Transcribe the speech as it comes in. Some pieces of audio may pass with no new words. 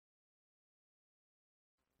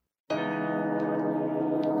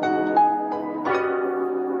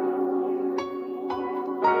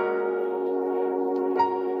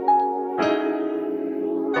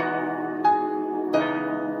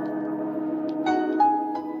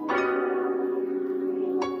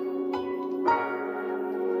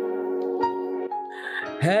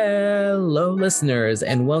Hello, listeners,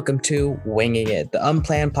 and welcome to Winging It, the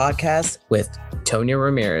unplanned podcast with Tonya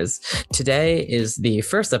Ramirez. Today is the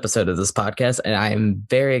first episode of this podcast, and I am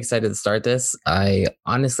very excited to start this. I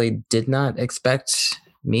honestly did not expect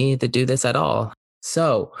me to do this at all.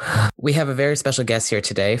 So we have a very special guest here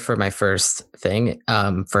today for my first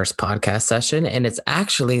podcast session, and it's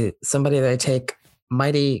actually somebody that I take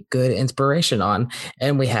mighty good inspiration on.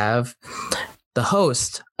 And we have the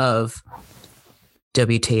host of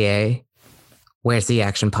WTA, Where's the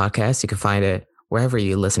Action podcast. You can find it wherever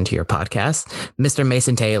you listen to your podcast, Mr.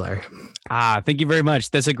 Mason Taylor. Thank you very much.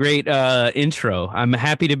 That's a great intro. I'm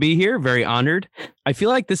happy to be here. Very honored. I feel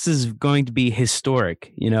like this is going to be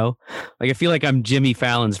historic, Like I feel like I'm Jimmy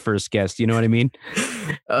Fallon's first guest. You know what I mean?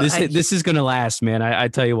 This is going to last, man. I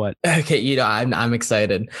tell you what. Okay, I'm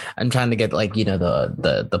excited. I'm trying to get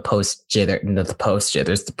the post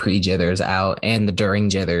jitters, the pre jitters out, and the during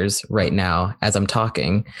jitters right now as I'm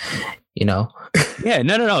talking. Yeah,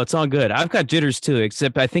 no, it's all good. I've got jitters too,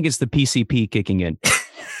 except I think it's the PCP kicking in.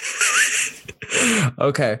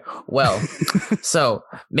 Okay, well, so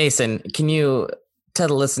Mason, can you tell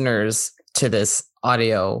the listeners to this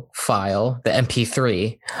audio file, the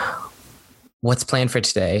MP3, what's planned for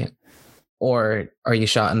today? Or are you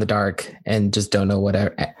shot in the dark and just don't know what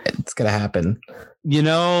it's going to happen?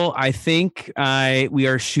 I think we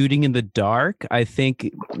are shooting in the dark. I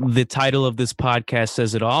think the title of this podcast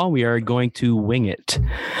says it all. We are going to wing it,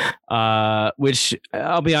 which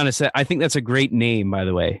I'll be honest, I think that's a great name, by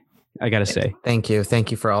the way. I got to say. Thank you. Thank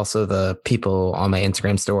you for also the people on my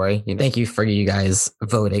Instagram story. Thank you for you guys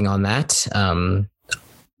voting on that.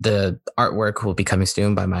 The artwork will be coming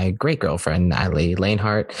soon by my great girlfriend, Natalie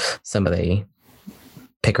Lanehart. Somebody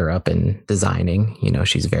pick her up in designing.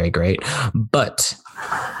 She's very great. But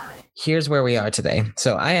here's where we are today.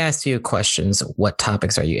 So I asked you questions. What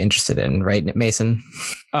topics are you interested in, right, Mason?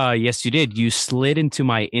 Yes, you did. You slid into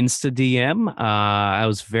my Insta DM. I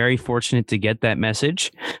was very fortunate to get that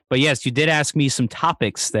message. But yes, you did ask me some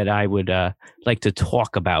topics that I would like to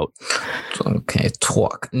talk about. Okay,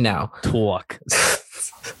 talk. Now. Talk.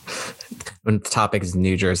 When the topic is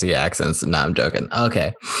New Jersey accents. No, I'm joking.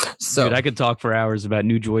 Okay. So dude, I could talk for hours about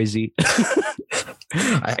New Jersey.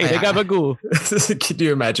 Can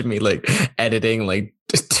you imagine me editing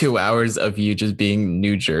 2 hours of you just being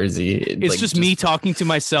New Jersey? It's just me talking to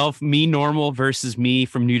myself, me normal versus me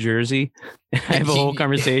from New Jersey. I have a whole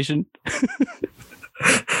conversation.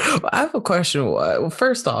 I have a question.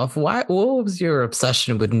 First off, what was your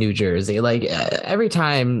obsession with New Jersey? Every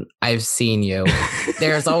time I've seen you,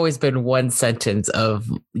 there's always been one sentence of,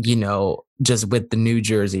 just with the New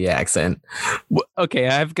Jersey accent. Okay,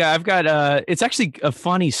 I've got it's actually a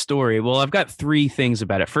funny story. Well, I've got three things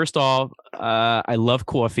about it. First off, I love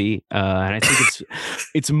coffee, and I think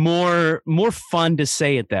it's more fun to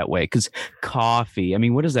say it that way, because coffee, I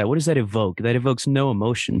mean, what is that? What does that evoke? That evokes no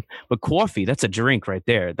emotion. But coffee, that's a drink right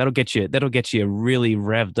there. That'll get you really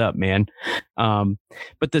revved up, man.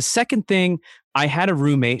 But the second thing, I had a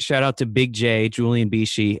roommate, shout out to Big J, Julian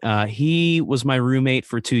Bishi. He was my roommate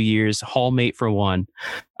for 2 years, hallmate for 1.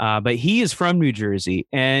 But he is from New Jersey,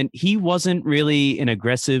 and he wasn't really an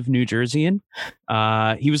aggressive New Jerseyan.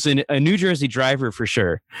 He was a New Jersey driver for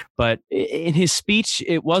sure. But in his speech,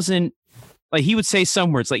 it wasn't like he would say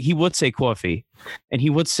some words, like he would say coffee, and he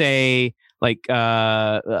would say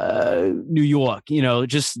New York,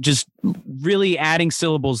 just really adding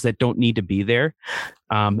syllables that don't need to be there.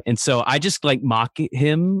 And so I just mock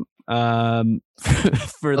him for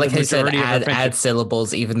the majority of our friendship. Add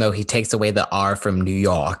syllables, even though he takes away the R from New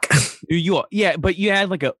York. New York, yeah, but you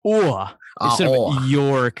add a or instead of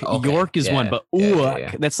York. Okay. York is one, but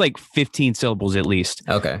that's 15 syllables at least.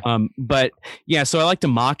 Okay. But yeah, so I like to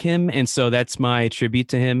mock him, and so that's my tribute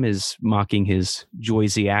to him, is mocking his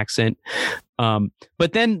Jersey accent.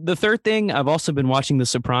 But then the third thing, I've also been watching The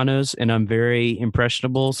Sopranos, and I'm very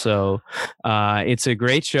impressionable. So it's a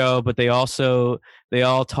great show, but they all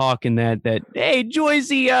talk in that hey,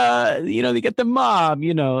 Jersey, they get the mob,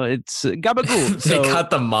 it's gabagool. So they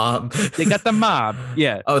got the mob. They got the mob.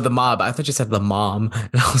 Yeah. Oh, the mob. I thought you said the mom.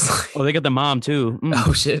 And I was like, oh, they got the mom too.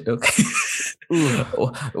 Oh shit. Okay.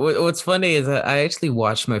 What's funny is that I actually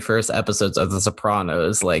watched my first episodes of The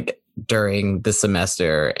Sopranos during the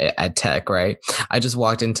semester at Tech, right? I just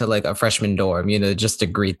walked into a freshman dorm, just to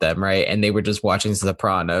greet them, right? And they were just watching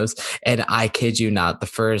Sopranos, and I kid you not, the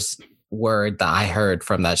first word that I heard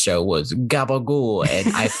from that show was gabagool,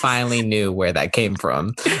 and I finally knew where that came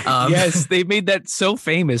from. Yes, they made that so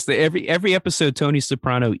famous that every episode Tony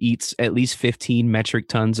Soprano eats at least 15 metric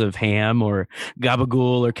tons of ham or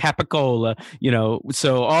gabagool or capicola,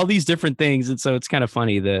 so all these different things. And so it's kind of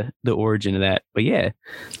funny, the origin of that. But yeah,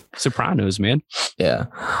 Sopranos, man. Yeah.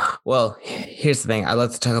 Well, here's the thing. I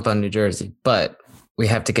love to talk about New Jersey, but we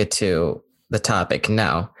have to get to the topic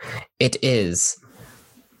now. It is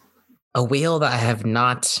a wheel that I have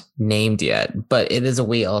not named yet, but it is a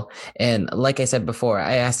wheel. And like I said before,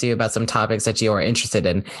 I asked you about some topics that you are interested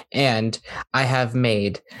in, and I have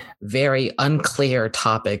made very unclear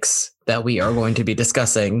topics that we are going to be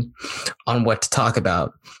discussing on what to talk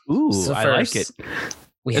about. Ooh, so I like it.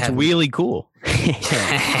 It's really cool.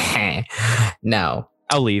 Now,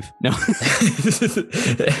 I'll leave. No. This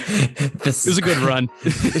was a good run.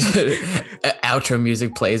 Outro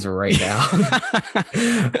music plays right now.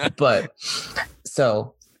 But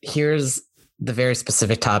so here's the very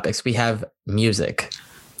specific topics. We have music.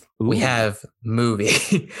 Ooh. We have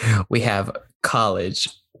movie. We have college.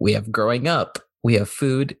 We have growing up. We have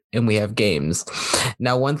food, and we have games.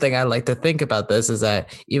 Now, one thing I like to think about this is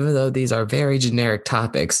that even though these are very generic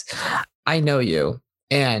topics, I know you,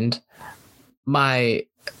 and my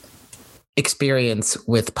experience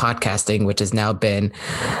with podcasting, which has now been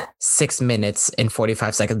 6 minutes and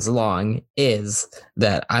 45 seconds long, is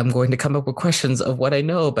that I'm going to come up with questions of what I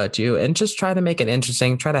know about you and just try to make it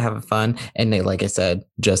interesting, try to have fun. And like I said,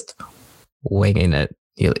 just winging it.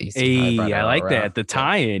 Hey, I like that. The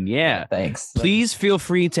tie-in. Yeah. Thanks. Please feel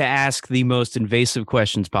free to ask the most invasive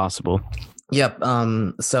questions possible. Yep.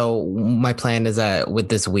 So my plan is that with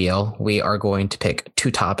this wheel, we are going to pick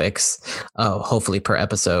 2 topics, hopefully per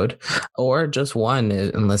episode, or just one,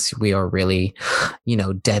 unless we are really,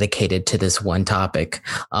 dedicated to this one topic.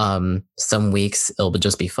 Some weeks it'll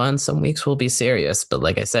just be fun. Some weeks will be serious. But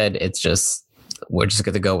like I said, we're just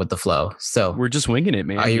going to go with the flow. So we're just winging it,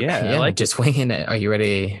 man. I like just winging it. Are you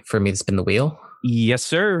ready for me to spin the wheel? Yes,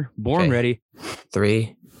 sir. Born ready.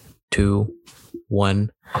 3, 2,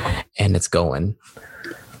 1, and it's going.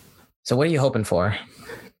 So what are you hoping for?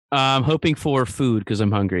 I'm hoping for food because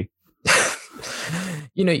I'm hungry.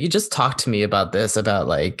 You just talked to me about this, about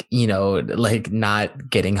not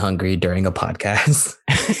getting hungry during a podcast.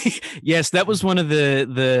 Yes, that was one of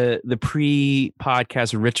the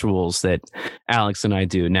pre-podcast rituals that Alex and I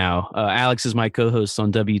do now. Alex is my co-host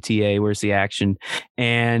on WTA, Where's the Action?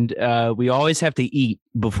 And we always have to eat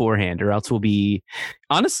beforehand, or else we'll be...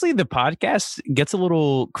 Honestly, the podcast gets a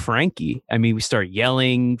little cranky. I mean, we start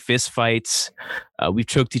yelling, fist fights. We've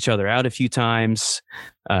choked each other out a few times.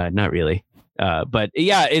 Not really. But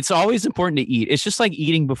yeah, it's always important to eat. It's just like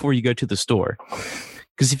eating before you go to the store.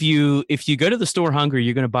 Because if you go to the store hungry,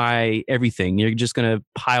 you're going to buy everything. You're just going to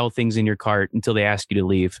pile things in your cart until they ask you to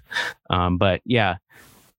leave. But yeah,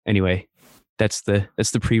 anyway, that's the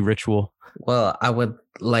pre-ritual. Well, I would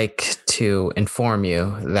like to inform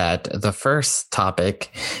you that the first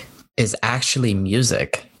topic is actually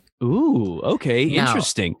music. Ooh, okay. Now,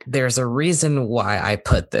 interesting. There's a reason why I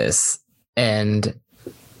put this, and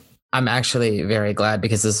I'm actually very glad,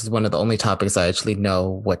 because this is one of the only topics I actually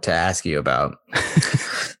know what to ask you about.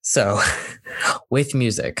 So, with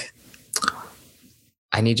music,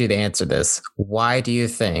 I need you to answer this. Why do you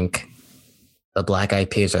think the Black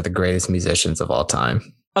Eyed Peas are the greatest musicians of all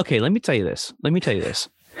time? Okay, let me tell you this.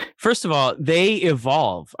 First of all, they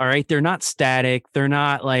evolve. All right. They're not static. They're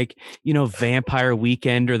not like, Vampire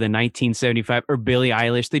Weekend or the 1975 or Billie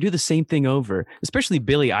Eilish. They do the same thing over, especially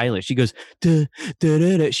Billie Eilish. She goes, duh, duh,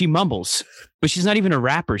 duh, duh. She mumbles, but she's not even a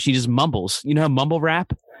rapper. She just mumbles. You know how mumble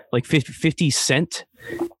rap? Like 50 Cent?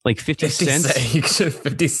 Like 50 cents?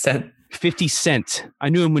 50 Cent. 50 Cent. I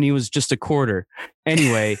knew him when he was just a quarter.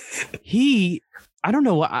 Anyway, I don't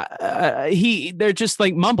know. They're just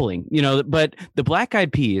like mumbling, but the Black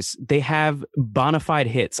Eyed Peas, they have bona fide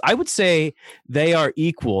hits. I would say they are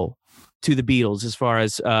equal to the Beatles as far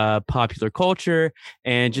as popular culture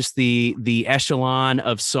and just the echelon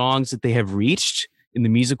of songs that they have reached in the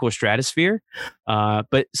musical stratosphere.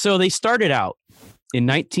 But so they started out in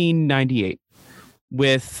 1998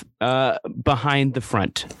 with Behind the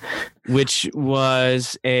Front, which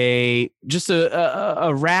was just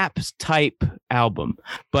a rap type album,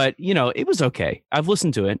 but it was okay. I've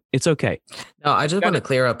listened to it. It's okay. No, I just want to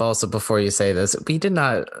clear up also before you say this. We did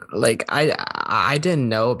not I didn't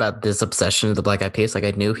know about this obsession of the Black Eyed Peas. Like,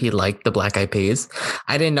 I knew he liked the Black Eyed Peas.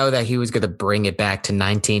 I didn't know that he was going to bring it back to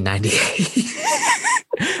 1998.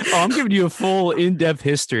 I'm giving you a full in-depth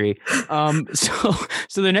history. So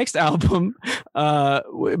the next album,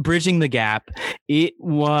 Bridging the Gap, it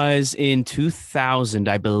was in 2000,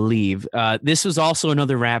 I believe. This was also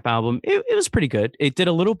another rap album. It was pretty good. It did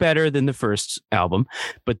a little better than the first album,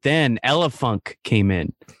 but then Ella Funk came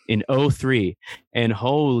in 2003, and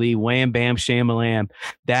holy wham bam shamalam,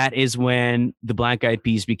 that is when the Black Eyed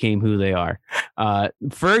Peas became who they are.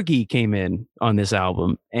 Fergie came in on this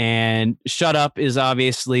album, and Shut Up is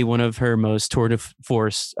obviously one of her most tour de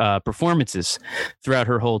force performances throughout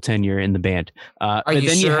her whole tenure in the band. Are you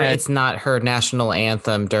sure it's not her national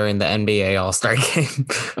anthem during the NBA All-Star game?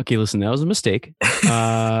 Okay, listen, that was a mistake.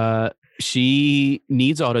 She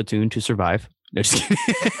needs autotune to survive. No, just kidding.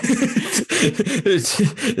 It's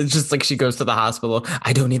just like she goes to the hospital.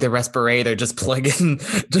 I don't need the respirator. Just plug in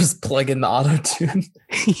the auto-tune.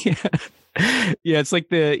 Yeah, it's like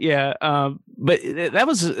but that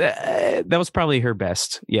was probably her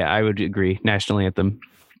best. Yeah, I would agree. National anthem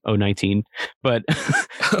 2019. But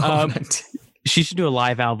she should do a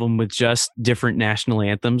live album with just different national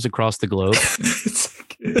anthems across the globe.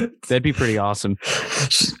 That'd be pretty awesome.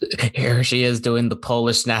 Here she is doing the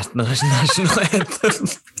Polish national anthem.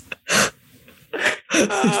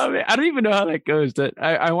 Man, I don't even know how that goes.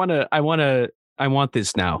 I want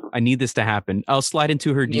this now. I need this to happen. I'll slide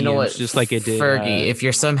into her DMs, you know what? Just like it did. Fergie, if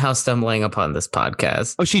you're somehow stumbling upon this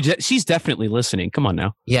podcast. Oh, she's definitely listening. Come on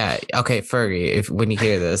now. Yeah. Okay, Fergie, when you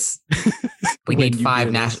hear this, we need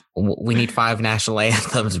five national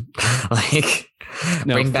anthems. Like,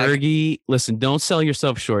 no, Fergie, listen, don't sell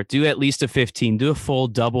yourself short. Do at least a 15. Do a full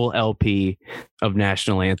double LP of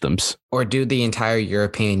national anthems. Or do the entire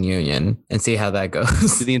European Union and see how that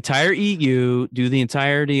goes. Do the entire EU. Do the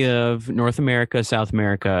entirety of North America, South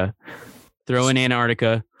America. Throw in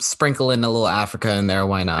Antarctica. Sprinkle in a little Africa in there.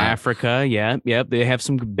 Why not? Africa, yeah. They have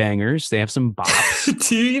some bangers. They have some bops.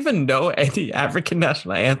 Do you even know any African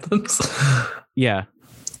national anthems? Yeah.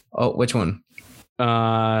 Oh, which one?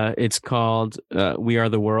 It's called We Are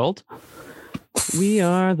the World. We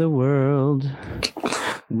are the world.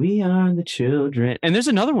 We are the children. And there's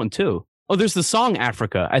another one too. Oh, there's the song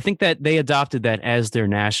Africa. I think that they adopted that as their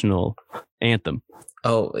national anthem.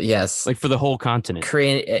 Oh, yes. Like for the whole continent.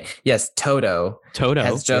 Yes, Toto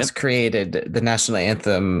has just created the national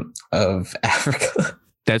anthem of Africa.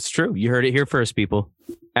 That's true. You heard it here first, people.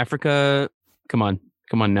 Africa, come on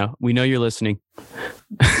now. We know you're listening.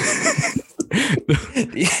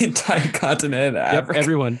 The entire continent. Yep,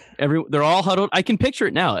 everyone, they're all huddled. I can picture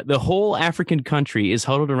it now. The whole African country is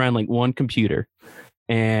huddled around like one computer,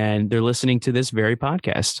 and they're listening to this very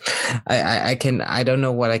podcast. I don't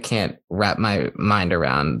know what I can't wrap my mind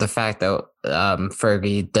around. The fact that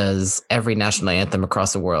Fergie does every national anthem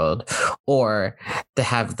across the world, or to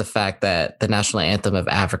have the fact that the national anthem of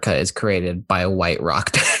Africa is created by a white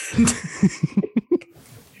rock band.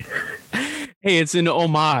 Hey, it's an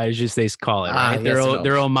homage, as they call it, right? They're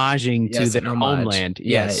homaging to their homeland.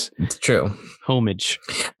 Yes, it's true. Homage.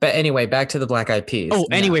 But anyway, back to the Black Eyed Peas. Oh,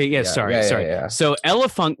 anyway, yes. Sorry. Yeah. So Ella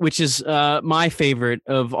Funk, which is my favorite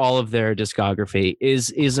of all of their discography,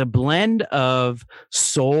 is a blend of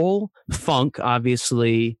soul, funk,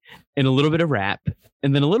 obviously, and a little bit of rap.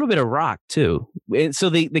 And then a little bit of rock too. And so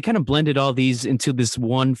they kind of blended all these into this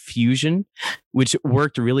one fusion, which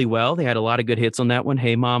worked really well. They had a lot of good hits on that one.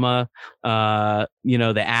 Hey Mama, the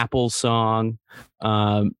Apple song.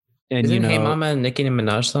 And Isn't Hey Mama a Nicki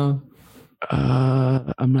Minaj song?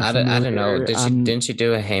 I'm not. I don't know. Didn't she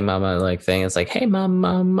do a Hey Mama like thing? It's like Hey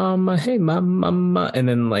Mama, Hey Mama, and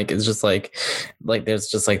then like it's just like there's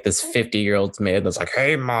just like this 50-year-old man that's like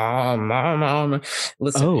Hey Mama.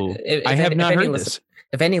 Listen, I have not heard this.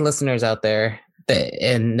 If any listeners out there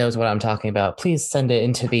and knows what I'm talking about, please send it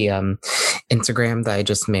into the Instagram that I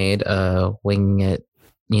just made. Winging it,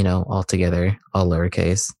 all together, all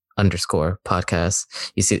lowercase. _podcast.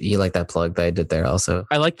 You like that plug that I did there also?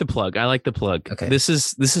 I like the plug. Okay. This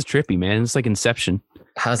is trippy, man. It's like Inception.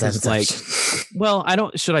 How's that Inception? Like,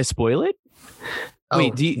 well, should I spoil it?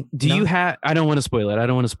 Wait, do you have? I don't want to spoil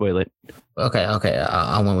it. Okay.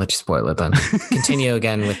 I won't let you spoil it then. Continue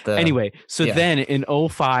again with the. Anyway, so then in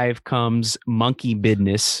 2005 comes Monkey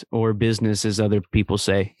Business, or business as other people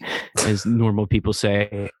say, as normal people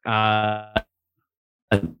say.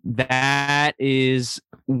 That is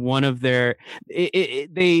one of their.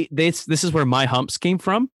 This is where My Humps came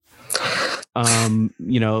from.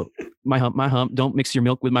 My hump. Don't mix your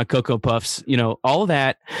milk with my Cocoa Puffs. All of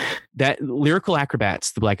that lyrical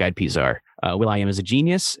acrobats. The Black Eyed Peas are. will.i.am is a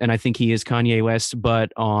genius, and I think he is Kanye West,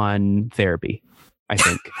 but on therapy. I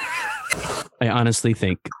think. I honestly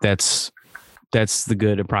think that's That's the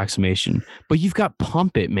good approximation. But you've got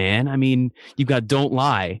Pump It, man. I mean, you've got Don't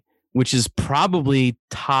Lie, which is probably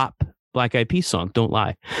top Black Eyed Peas song. Don't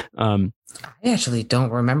Lie. I actually don't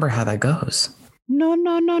remember how that goes. No,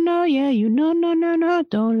 yeah, no,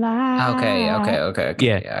 don't lie. Okay.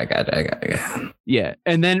 Yeah, I got it. Yeah,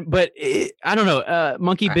 and then, but I don't know.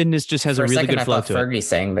 Monkey Business just has a really good flow to it. Fergie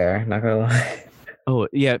sang there. Not gonna lie. Oh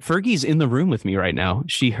yeah, Fergie's in the room with me right now.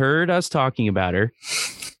 She heard us talking about her,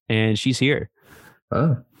 and she's here.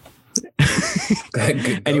 Oh.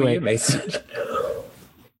 Anyway, you, Mason.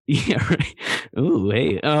 Yeah, right. Ooh,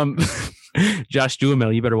 hey, Josh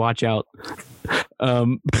Duhamel, you better watch out.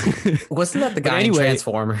 Wasn't that the guy in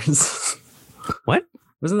Transformers? What?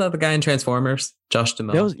 Wasn't that the guy in Transformers? Josh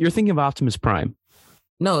Duhamel. You're thinking of Optimus Prime.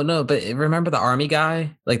 No, but remember the army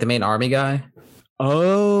guy? Like the main army guy?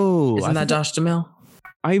 Oh. Isn't that Josh Duhamel?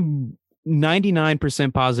 I'm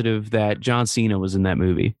 99% positive that John Cena was in that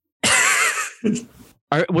movie.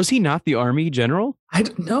 Was he not the army general? I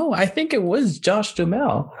don't know. I think it was Josh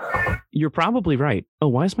Duhamel. You're probably right. Oh,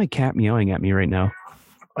 why is my cat meowing at me right now?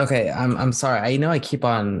 Okay, I'm sorry. I know I keep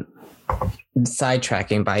on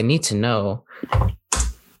sidetracking, but I need to know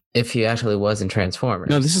if he actually was in Transformers.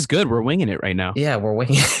 No, this is good. We're winging it right now. Yeah, we're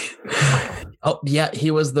winging it. Oh, yeah,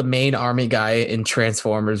 he was the main army guy in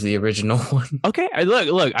Transformers, the original one. Okay,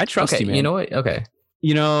 look, I trust you, man. You know what? Okay.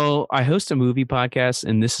 You know, I host a movie podcast,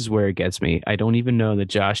 and this is where it gets me. I don't even know that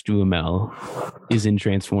Josh Duhamel is in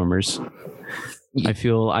Transformers. I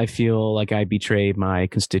feel like I betrayed my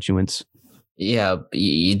constituents. Yeah,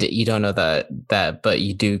 you don't know that, but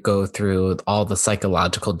you do go through all the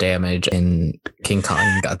psychological damage in King Kong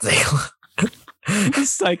and Godzilla.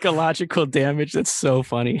 Psychological damage. That's so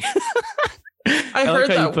funny. I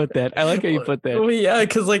like how you put that. I like how you put that. Well, yeah,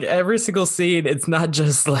 because like every single scene, it's not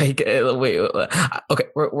just like wait. Okay,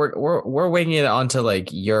 we're winging it onto like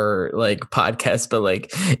your like podcast, but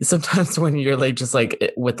like sometimes when you're like just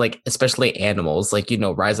like with like especially animals, like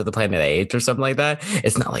Rise of the Planet of the Apes or something like that,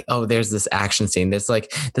 it's not like there's this action scene. It's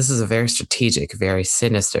like this is a very strategic, very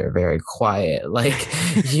sinister, very quiet. Like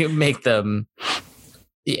you make them,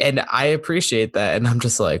 and I appreciate that, and I'm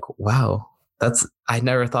just like, wow. I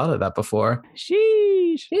never thought of that before.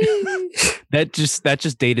 Sheesh. That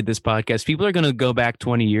just dated this podcast. People are going to go back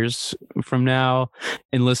 20 years from now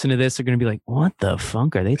and listen to this. They're going to be like, what the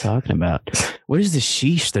funk are they talking about? What is the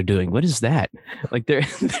sheesh they're doing? What is that? Like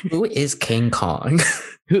who is King Kong?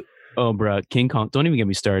 Oh, bro, King Kong. Don't even get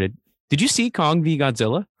me started. Did you see Kong v.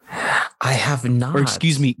 Godzilla? I have not. Or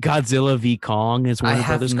excuse me, Godzilla v. Kong, as Warner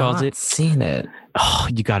Brothers calls it. I have not seen it. Oh,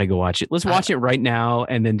 you got to go watch it. Let's watch it right now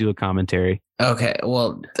and then do a commentary. Okay.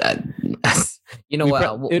 Well, you know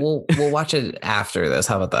what? We'll watch it after this.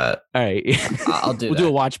 How about that? All right. I'll do. We'll do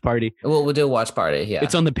a watch party. We'll do a watch party. Yeah.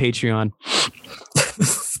 It's on the Patreon.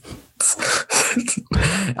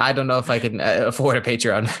 I don't know if I can afford a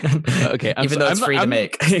Patreon. Okay, even though it's free to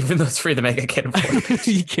make, I can't afford it.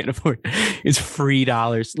 You can't afford it. It's free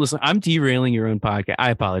dollars. Listen, I'm derailing your own podcast. I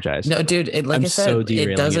apologize. No, dude. I said,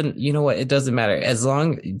 it doesn't. You know what? It doesn't matter as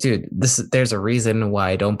long, dude. There's a reason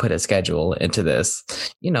why I don't put a schedule into this.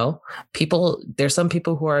 There's some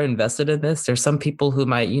people who are invested in this. There's some people who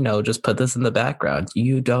might, just put this in the background.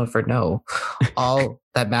 You don't ever know. All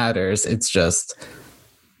that matters. It's just.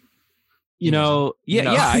 I get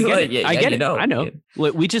it. I get it. I know.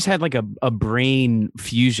 We just had like a brain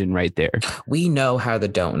fusion right there. We know how the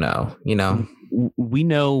don't know, We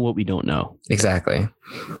know what we don't know. Exactly.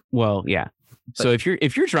 Well, yeah. So if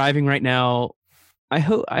you're driving right now, I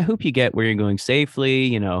hope you get where you're going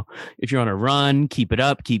safely. If you're on a run, keep it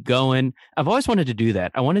up, keep going. I've always wanted to do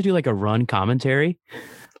that. I want to do like a run commentary.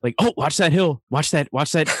 Like, oh, watch that hill, watch that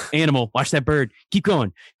animal, watch that bird. Keep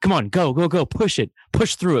going. Come on, go, push it,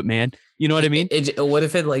 push through it, man. You know what I mean? What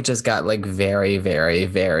if it like just got like very, very,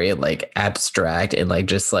 very like abstract and like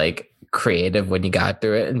just like creative when you got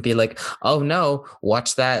through it and be like, oh no,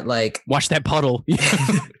 watch that puddle.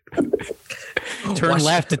 Turn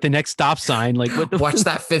left at the next stop sign. Like, watch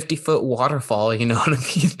that 50-foot waterfall. You know what I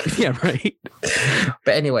mean? Yeah, right.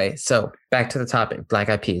 But anyway, so back to the topic. Black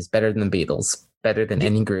Eyed Peas, better than the Beatles. Better than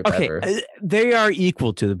any group ever. They are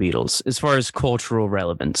equal to the Beatles as far as cultural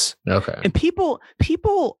relevance. Okay. And people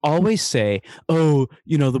always say, oh,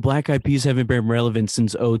 the Black Eyed Peas haven't been relevant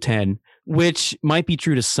since 2010, which might be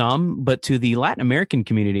true to some, but to the Latin American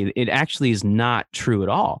community, it actually is not true at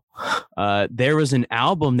all. There was an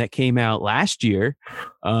album that came out last year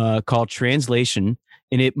called Translation,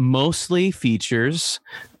 and it mostly features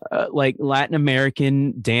like Latin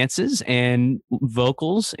American dances and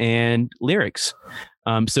vocals and lyrics.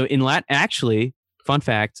 So in Latin, actually, fun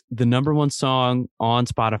fact, the number one song on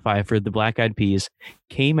Spotify for the Black Eyed Peas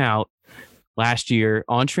came out last year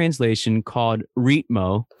on Translation called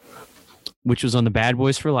Ritmo, which was on the Bad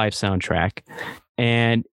Boys for Life soundtrack.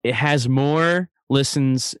 And it has more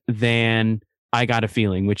listens than I Got a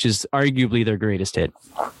Feeling, which is arguably their greatest hit.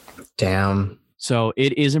 Damn. So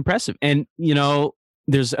it is impressive. And,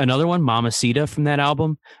 there's another one, Mamacita, from that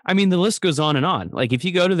album. I mean, the list goes on and on. Like, if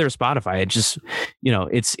you go to their Spotify, it just,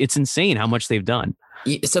 it's insane how much they've done.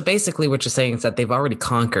 So basically what you're saying is that they've already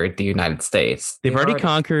conquered the United States. They've already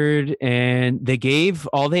conquered, and they gave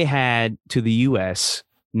all they had to the US.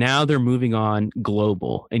 Now they're moving on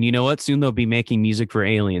global. And you know what? Soon they'll be making music for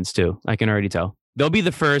aliens too. I can already tell. They'll be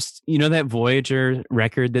the first, that Voyager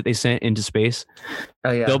record that they sent into space?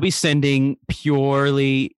 Oh, yeah. They'll be sending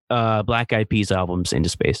purely Black Eyed Peas albums into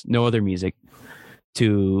space. No other music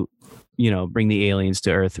to, bring the aliens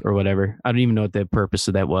to Earth or whatever. I don't even know what the purpose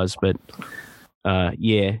of that was, but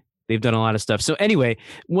yeah, they've done a lot of stuff. So anyway,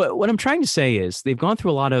 what I'm trying to say is they've gone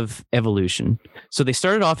through a lot of evolution. So they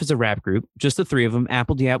started off as a rap group, just the three of them,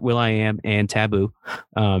 Apple Diap, will.i.am, and Taboo.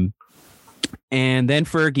 And then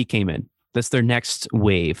Fergie came in. That's their next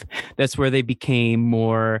wave. That's where they became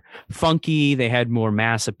more funky. They had more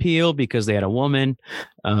mass appeal because they had a woman.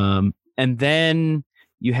 And then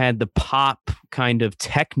you had the pop kind of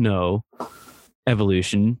techno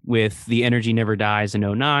evolution with The Energy Never Dies in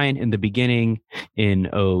 2009 and The Beginning in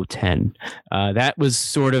 2010. That was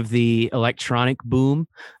sort of the electronic boom,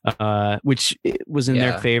 which was in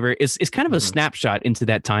their favor. It's kind of a snapshot into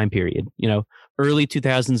that time period, early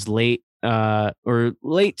 2000s, late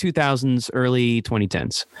 2000s, early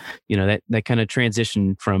 2010s, that kind of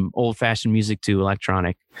transition from old fashioned music to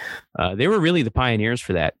electronic. They were really the pioneers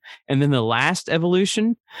for that. And then the last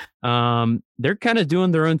evolution, they're kind of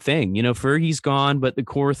doing their own thing. Fergie's gone, but the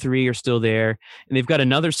core three are still there. And they've got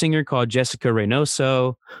another singer called Jessica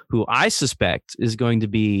Reynoso, who I suspect is going to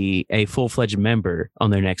be a full-fledged member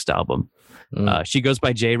on their next album. She goes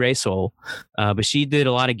by J. Ray Soul, but she did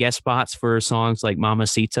a lot of guest spots for songs like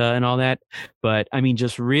Mamacita and all that. But I mean,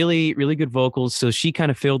 just really, really good vocals. So she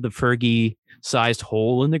kind of filled the Fergie-sized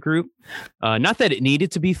hole in the group. Not that it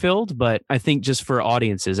needed to be filled, but I think just for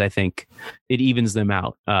audiences, I think it evens them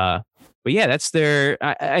out. But yeah, that's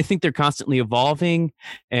I think they're constantly evolving,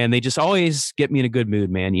 and they just always get me in a good mood,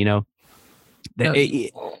 man. Yeah.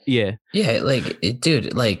 Yeah,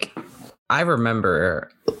 dude, I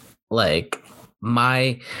remember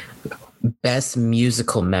my best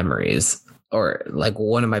musical memories, or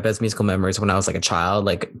one of my best musical memories when I was a child,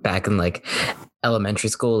 back in elementary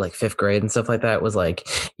school, 5th grade and stuff like that, was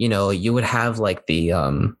you would have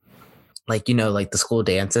the the school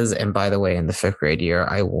dances. And by the way, in the 5th grade year,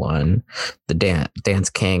 I won the dance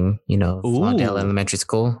king, Lawndale Elementary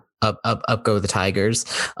School. Up go the Tigers.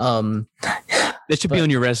 That should be on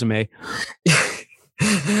your resume.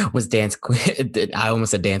 Was dance queen. I almost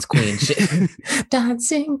said dance queen.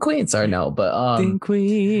 Dancing queen. Sorry, no, but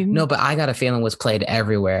queen. No, but I Got a Feeling was played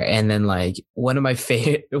everywhere. And then one of my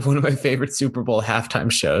favorite Super Bowl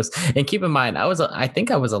halftime shows. And keep in mind, I think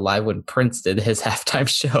I was alive when Prince did his halftime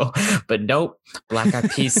show, but nope, Black Eyed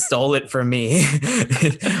Peas stole it from me.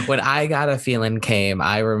 When I Got a Feeling came,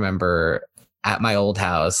 I remember at my old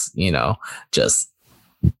house, just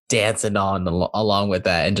dancing on along with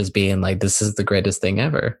that and just being this is the greatest thing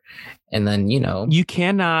ever. And then you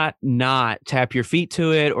cannot not tap your feet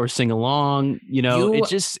to it or sing along.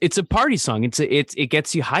 It's a party song. It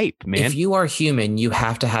gets you hype, man. If you are human, you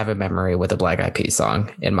have to have a memory with a Black Eyed Peas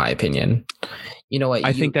song, in my opinion. You know what?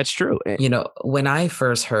 I think that's true. When I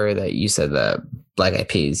first heard that you said that Black Eyed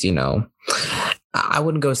Peas, I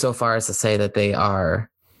wouldn't go so far as to say that they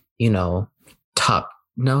are, top.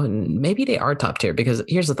 No, maybe they are top tier, because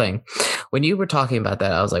here's the thing. When you were talking about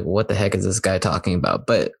that, I was like, what the heck is this guy talking about?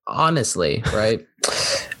 But honestly, right,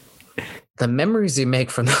 the memories you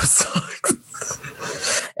make from those songs,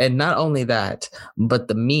 and not only that, but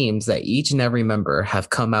the memes that each and every member have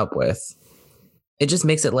come up with, it just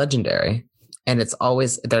makes it legendary. And it's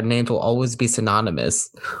always, their names will always be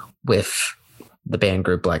synonymous with the band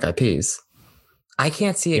group Black Eyed Peas. I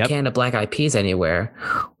can't see a can of Black Eyed Peas anywhere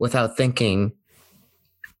without thinking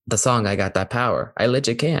the song I Got That Power. I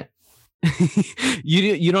legit can't.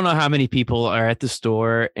 You don't know how many people are at the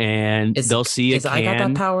store and they'll see a can. I Got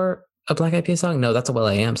That Power a Black Eyed Peas song? No, that's a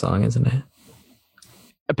will.i.am song, isn't it?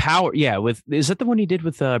 A Power, yeah. Is that the one he did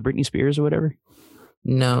with Britney Spears or whatever?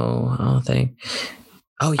 No, I don't think.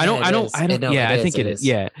 Oh, yeah, I think it is.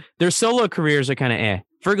 Yeah, their solo careers are kind of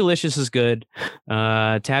Fergalicious is good.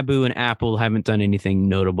 Taboo and Apple haven't done anything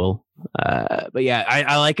notable. But yeah,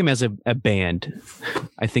 I like them as a band.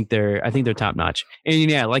 I think they're top notch.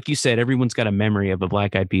 And like you said, everyone's got a memory of a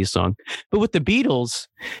Black Eyed Peas song. But with the Beatles,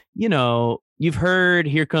 you you've heard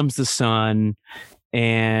Here Comes the Sun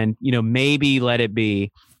and, maybe Let It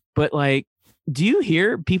Be, but like, do you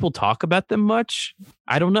hear people talk about them much?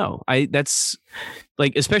 I don't know. That's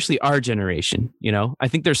like, especially our generation, I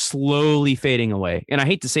think they're slowly fading away. And I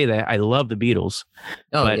hate to say that. I love the Beatles,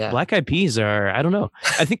 but yeah. Black Eyed Peas are, I don't know.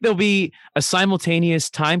 I think they'll be a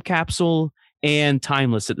simultaneous time capsule and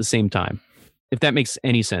timeless at the same time, if that makes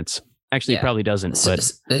any sense. Actually, it probably doesn't.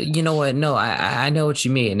 But you know what? No, I know what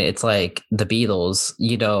you mean. It's like the Beatles.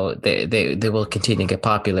 They will continue to get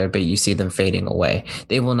popular, but you see them fading away.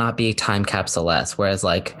 They will not be time capsule-esque. Whereas,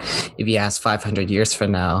 like, if you ask 500 years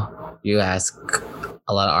from now, you ask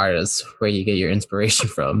a lot of artists where you get your inspiration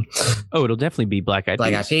from. Oh, it'll definitely be Black Eyed Peas.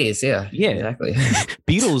 Black Eyed Peas, yeah, exactly.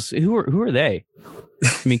 Beatles. Who are they?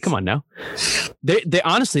 I mean, come on now. They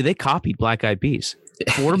honestly they copied Black Eyed Peas.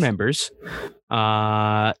 4 members.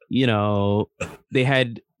 They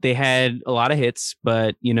had a lot of hits,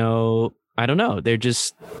 but I don't know. They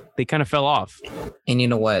kind of fell off. And you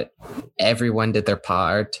know what? Everyone did their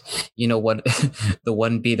part. You know what? The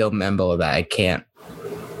one Beatle member that I can't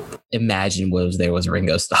imagine was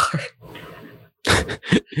Ringo Starr.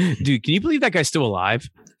 Dude, can you believe that guy's still alive?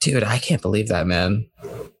 Dude, I can't believe that, man.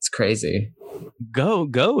 It's crazy. Go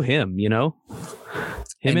him, him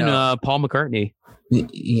and Paul McCartney.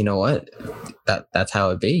 You know what? That's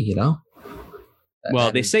how it be,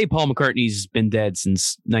 Well, they say Paul McCartney's been dead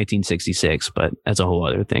since 1966, but that's a whole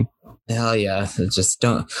other thing. Hell yeah. Let's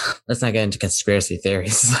not get into conspiracy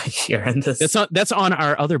theories like here in this. That's on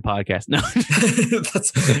our other podcast. No.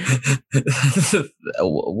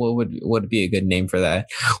 What would be a good name for that?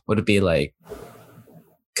 Would it be like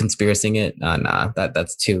conspiracing it? Nah,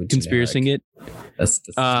 that's too conspiracing generic. It. That's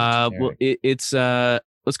well, it's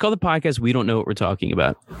let's call the podcast We Don't Know What We're Talking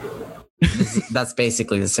About. That's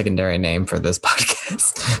basically the secondary name for this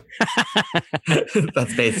podcast.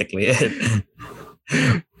 That's basically it.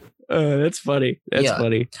 That's funny. That's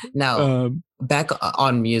funny. Now, back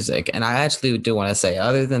on music, and I actually do want to say,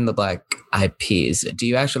 other than the Black Eyed Peas, do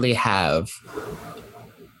you actually have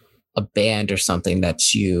a band or something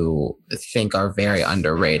that you think are very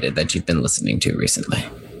underrated that you've been listening to recently?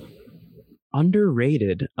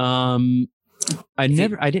 Underrated. I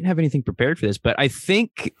didn't have anything prepared for this, but I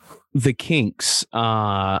think the Kinks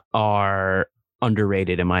are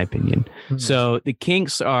underrated in my opinion. Mm-hmm. So the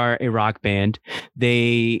Kinks are a rock band.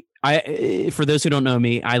 For those who don't know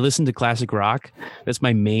me, I listen to classic rock. That's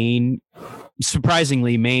my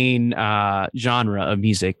surprisingly main genre of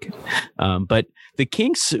music. But the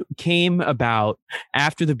Kinks came about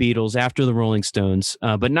after the Beatles, after the Rolling Stones,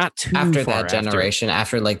 but not too after far that generation,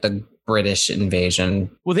 after like the British invasion.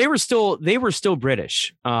 Well, they were still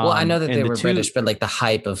British. Well, I know that they were British, but like the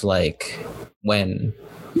hype of like when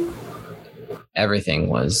everything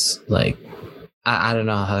was like, I don't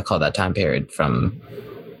know how to call that time period from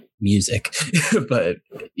music, but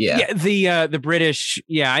yeah, the British.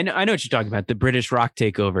 Yeah, I know what you're talking about. The British rock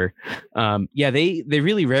takeover. They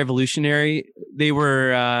really revolutionary. They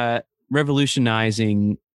were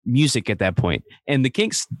revolutionizing music at that point, and the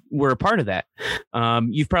Kinks were a part of that.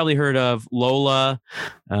 You've probably heard of Lola,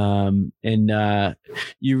 and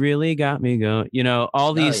You Really Got Me Going.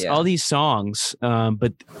 All these songs,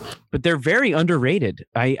 but they're very underrated.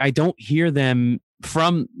 I don't hear them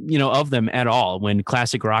of them at all when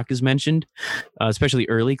classic rock is mentioned, especially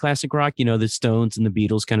early classic rock. The Stones and the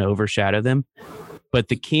Beatles kind of overshadow them, but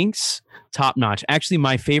the Kinks, top notch. Actually,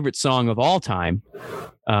 my favorite song of all time,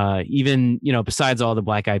 even besides all the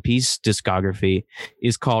Black Eyed Peas discography,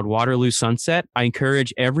 is called Waterloo Sunset. I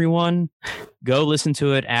encourage everyone, go listen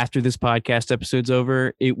to it after this podcast episode's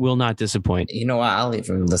over. It will not disappoint. I'll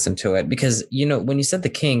even listen to it because when you said the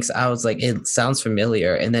Kinks, I was like, it sounds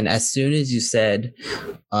familiar, and then as soon as you said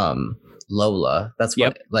Lola, that's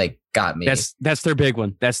what got me. That's their big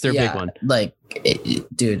one. That's their big one. Like,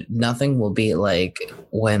 dude, nothing will beat like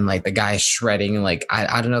when like the guy's shredding, like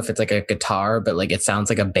I don't know if it's like a guitar, but like it sounds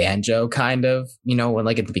like a banjo kind of, when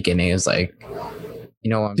like at the beginning it was like,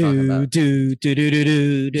 what I'm talking about.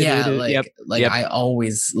 I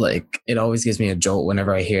always like, it always gives me a jolt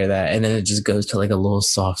whenever I hear that, and then it just goes to like a little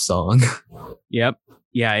soft song. Yep.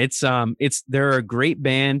 Yeah, they're a great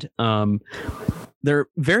band. They're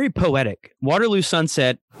very poetic. Waterloo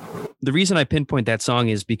Sunset, the reason I pinpoint that song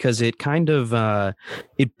is because it kind of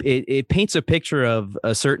it paints a picture of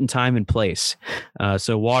a certain time and place.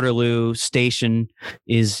 So Waterloo Station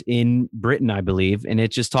is in Britain, I believe, and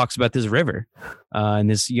it just talks about this river and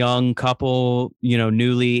this young couple,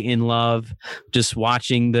 newly in love, just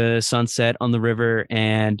watching the sunset on the river,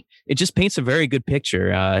 and it just paints a very good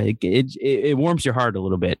picture. It warms your heart a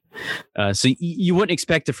little bit. So you wouldn't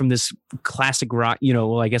expect it from this classic rock,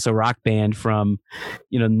 I guess a rock band from,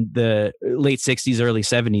 the late 60s, early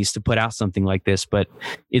 70s to put out something like this. But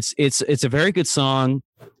it's a very good song.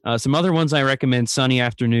 Some other ones I recommend: Sunny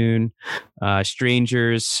Afternoon,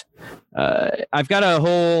 Strangers. I've got a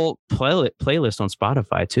whole playlist on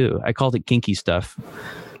Spotify too. I called it Kinky Stuff.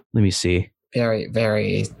 Let me see. Very,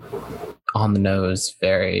 very on the nose,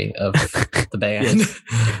 very of the band. Yes.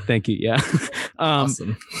 Thank you. Yeah.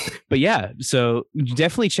 Awesome. But yeah, so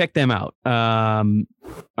definitely check them out. That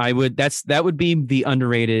would be the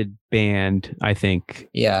underrated band, I think.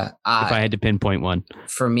 Yeah. If I had to pinpoint one.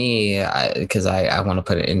 For me, because I want to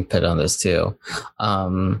put an input on this too.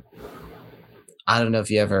 I don't know if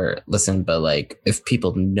you ever listened, but like if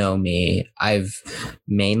people know me, I've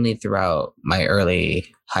mainly throughout my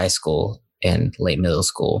early high school and late middle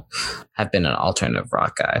school have been an alternative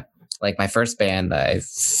rock guy. Like my first band that I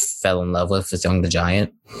fell in love with was Young the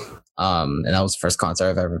Giant. And that was the first concert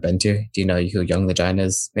I've ever been to. Do you know who Young the Giant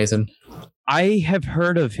is, Mason? I have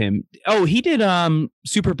heard of him. Oh, he did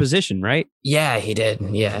Superposition, right? Yeah, he did.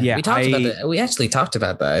 Yeah. We talked about that. We actually talked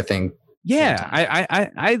about that, I think. Yeah,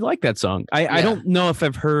 I like that song. I don't know if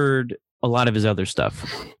I've heard a lot of his other stuff.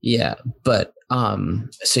 Yeah, but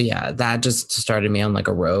so yeah, that just started me on like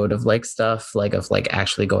a road of like stuff, like of like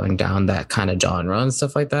actually going down that kind of genre and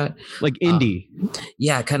stuff like that. Like indie.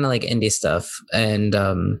 Yeah, kind of like indie stuff. And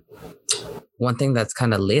one thing that's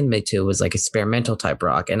kind of led me to was like experimental type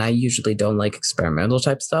rock. And I usually don't like experimental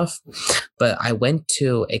type stuff, but I went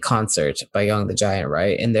to a concert by Young the Giant,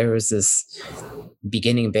 right? And there was this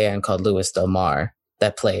beginning band called Louis Del Mar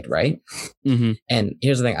that played, right? Mm-hmm. And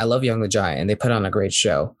here's the thing, I love Young the Giant and they put on a great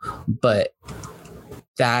show, but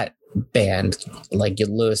that band, like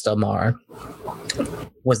Louis Del Mar,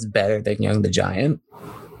 was better than Young the Giant,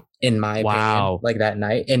 in my opinion, like that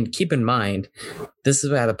night. And keep in mind, this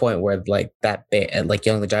is at the point where like that band, like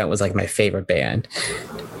Young the Giant, was like my favorite band.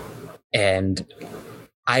 And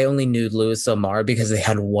I only knew Louis Del Mar because they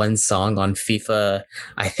had one song on FIFA.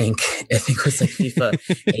 I think it was like FIFA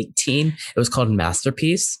 18. It was called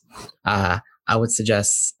Masterpiece. I would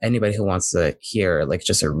suggest anybody who wants to hear like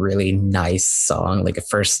just a really nice song, like a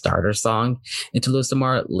first starter song into Louis Del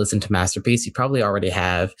Mar, listen to Masterpiece. You probably already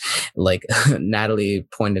have. Like Natalie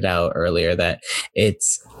pointed out earlier that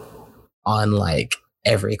it's on like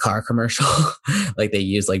every car commercial. Like they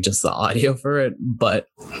use like just the audio for it, but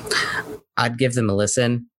I'd give them a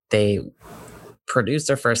listen. They produced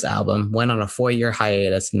their first album, went on a 4-year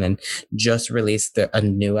hiatus, and then just released a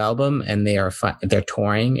new album. And they're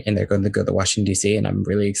touring and they're going to go to Washington D.C. and I'm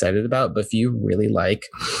really excited about. But if you really like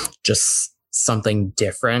just something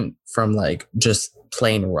different from like just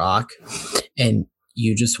plain rock, and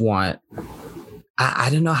you just want, I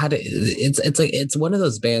don't know how to, it's like, it's one of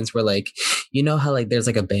those bands where like, you know how like there's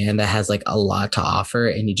like a band that has like a lot to offer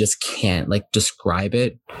and you just can't like describe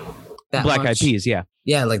it that Black much. Eyed Peas, yeah.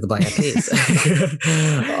 Yeah, like the Black Eyed Peas.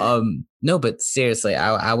 No, but seriously,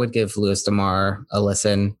 I would give Louis Del Mar a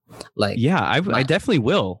listen. Like, yeah, I definitely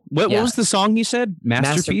will. What was the song you said?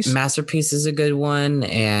 Masterpiece? Masterpiece is a good one.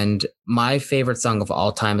 And my favorite song of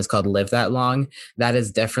all time is called Live That Long. That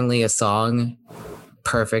is definitely a song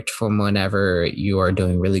perfect for whenever you are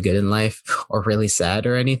doing really good in life or really sad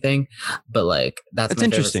or anything. But like, that's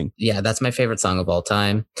interesting. Yeah, that's my favorite song of all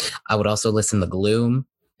time. I would also listen to Gloom.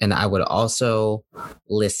 And I would also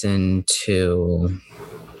listen to,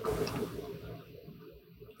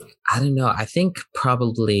 I don't know, I think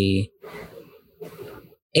probably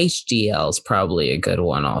HDL is probably a good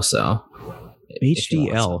one also.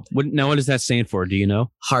 HDL. What does that stand for? Do you know?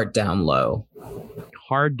 Heart Down Low.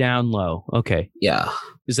 Hard Down Low. Okay. Yeah.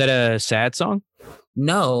 Is that a sad song?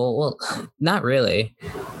 No, well, not really.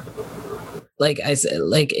 Like I said,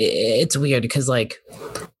 like it's weird because like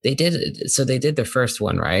they did their first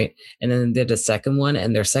one, right? And then they did a second one,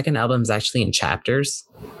 and their second album is actually in chapters.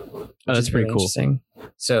 Oh, that's pretty cool. Interesting.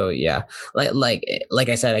 So yeah, like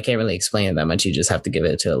I said, I can't really explain it that much. You just have to give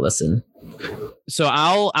it a listen. So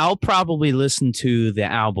I'll probably listen to the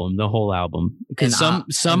album, the whole album, because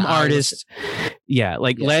some artists,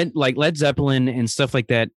 Led Zeppelin and stuff like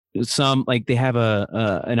that. Some like they have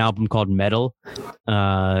an album called Metal,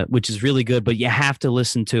 which is really good, but you have to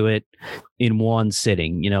listen to it in one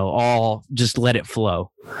sitting. All just let it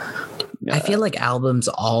flow. I feel like albums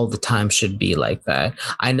all the time should be like that.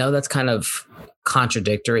 I know that's kind of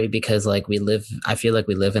contradictory because like I feel like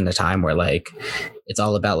we live in a time where like it's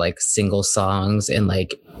all about like single songs and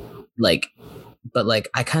like but like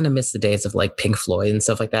I kind of miss the days of like Pink Floyd and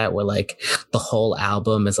stuff like that where like the whole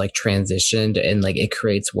album is like transitioned and like it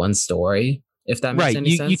creates one story. if that makes Right.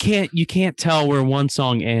 any sense. You can't tell where one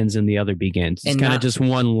song ends and the other begins. It's kind of just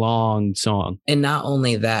one long song. And not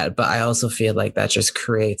only that, but I also feel like that just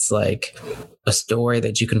creates like a story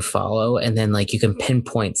that you can follow, and then like you can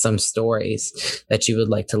pinpoint some stories that you would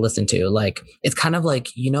like to listen to. Like it's kind of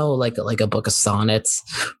like, you know, like a book of sonnets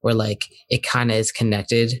where like it kind of is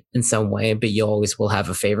connected in some way, but you always will have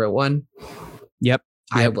a favorite one. Yep.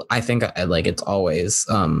 I think I like it's always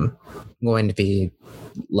going to be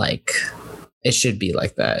like it should be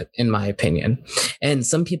like that, in my opinion. And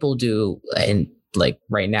some people do, and like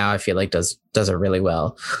right now I feel like does it really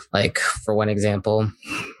well. Like for one example,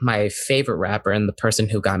 my favorite rapper and the person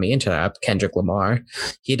who got me into rap, Kendrick Lamar,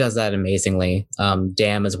 he does that amazingly.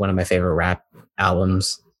 Damn is one of my favorite rap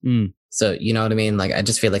albums. So you know what I mean? Like I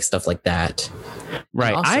just feel like stuff like that.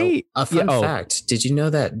 Right. Also, a fun fact, did you know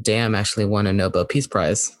that Damn actually won a Nobel Peace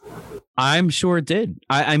Prize? I'm sure it did.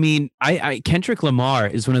 I mean, Kendrick Lamar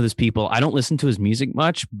is one of those people. I don't listen to his music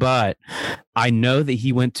much, but I know that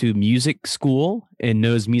he went to music school and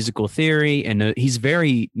knows musical theory, and he's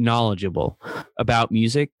very knowledgeable about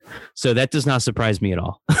music. So that does not surprise me at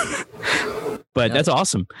all. But that's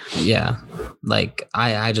awesome. Yeah. Like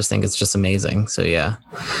I just think it's just amazing. So yeah.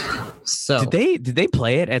 So did they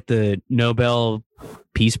play it at the Nobel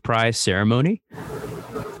Peace Prize ceremony?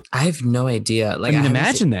 I have no idea. Like, I mean,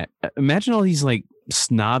 imagine that. Imagine all these like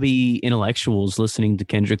snobby intellectuals listening to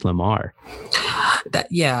Kendrick Lamar.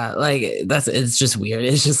 It's just weird.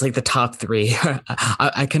 It's just like the top three.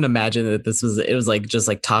 I can imagine that it was like just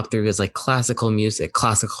like top three was like classical music.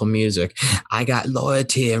 I got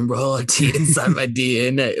loyalty and royalty inside my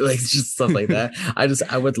DNA, like just stuff like that.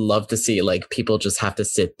 I would love to see like people just have to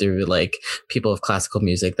sit through like people of classical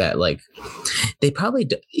music that like they probably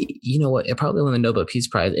you know what, it probably won the Nobel Peace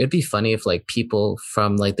Prize. It'd be funny if like people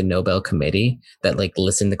from like the Nobel Committee that like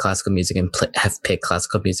listen to classical music and have picked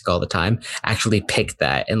classical music all the time actually picked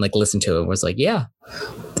that and like listened to it and was like, yeah,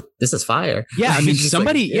 this is fire. Yeah, I mean,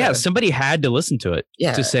 somebody had to listen to it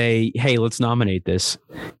to say, hey, let's nominate this.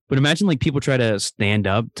 But imagine like people try to stand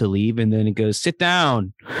up to leave and then it goes, sit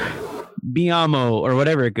down, Biamo, or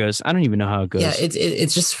whatever it goes. I don't even know how it goes. Yeah,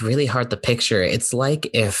 it's just really hard to picture. It's like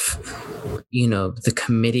if, you know, the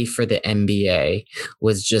committee for the NBA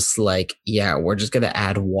was just like, yeah, we're just going to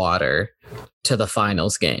add water to the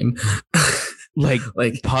finals game. Like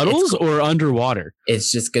puddles or underwater? It's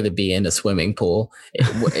just going to be in a swimming pool.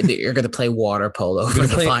 You're going to play water polo for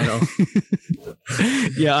the final.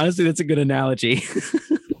 Yeah, honestly, that's a good analogy.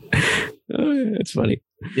 It's funny.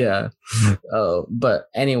 Yeah. Oh, but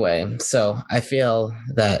anyway, so I feel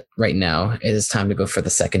that right now it is time to go for the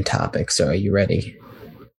second topic. So are you ready?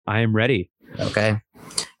 I am ready. Okay.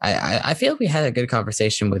 I feel we had a good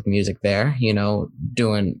conversation with music there, you know,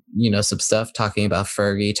 doing, you know, some stuff, talking about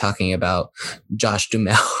Fergie, talking about Josh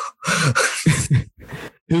Duhamel.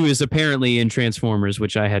 Who is apparently in Transformers,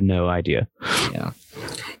 which I had no idea. Yeah.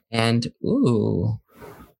 And, ooh,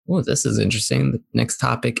 this is interesting. The next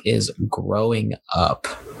topic is growing up.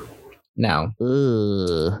 Now,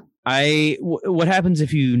 what happens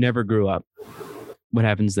if you never grew up? What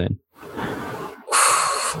happens then?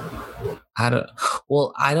 I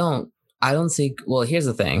don't see. Well, here's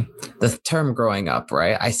the thing. The term growing up,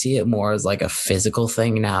 right? I see it more as like a physical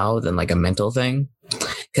thing now than like a mental thing.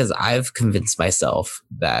 Because I've convinced myself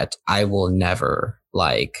that I will never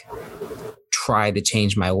like try to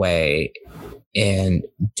change my way and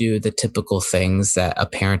do the typical things that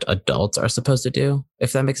apparent adults are supposed to do,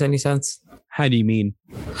 if that makes any sense. How do you mean?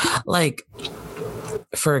 Like,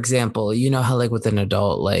 for example, you know how like with an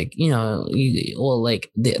adult, like, you know, the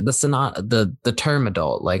term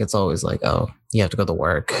adult, like it's always like, oh, you have to go to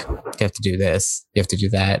work, you have to do this, you have to do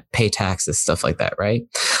that, pay taxes, stuff like that, right?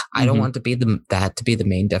 I don't want to be the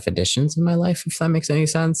main definitions in my life, if that makes any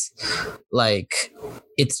sense. Like,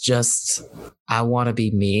 it's just, I want to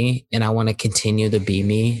be me, and I want to continue to be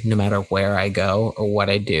me no matter where I go or what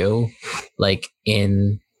I do, like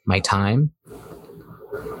in my time.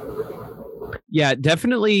 Yeah,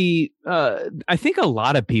 definitely. I think a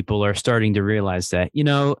lot of people are starting to realize that, you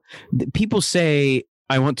know, people say,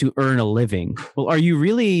 I want to earn a living. Well, are you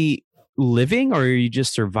really living or are you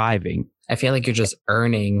just surviving? I feel like you're just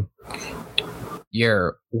earning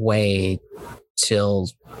your way till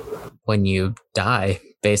when you die,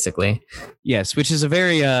 basically. Yes, which is a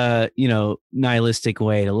very, nihilistic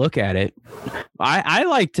way to look at it. I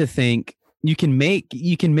like to think you can make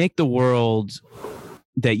the world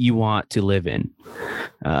that you want to live in.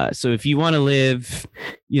 So if you want to live,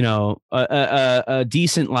 you know, a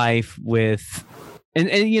decent life with, and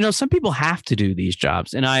you know, some people have to do these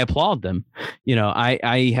jobs, and I applaud them. You know,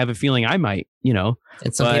 I have a feeling I might And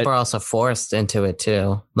some people are also forced into it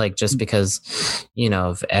too, like just because,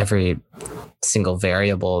 of every single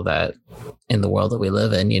variable that in the world that we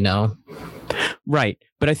live in, Right.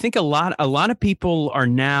 But I think a lot of people are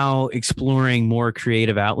now exploring more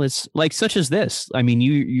creative outlets, like such as this. I mean,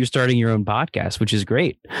 you're starting your own podcast, which is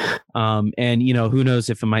great. And who knows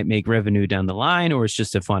if it might make revenue down the line or it's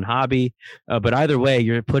just a fun hobby. But either way,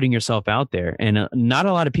 you're putting yourself out there, and not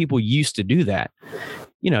a lot of people used to do that.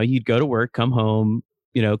 You'd go to work, come home,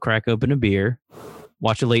 crack open a beer,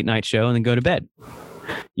 watch a late night show, and then go to bed.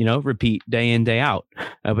 Repeat day in, day out.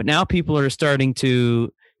 But now people are starting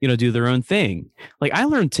to do their own thing. Like I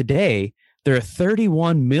learned today, there are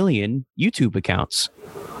 31 million YouTube accounts,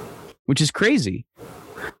 which is crazy.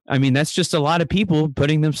 I mean, that's just a lot of people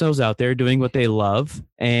putting themselves out there, doing what they love.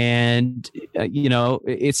 And,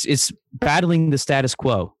 it's battling the status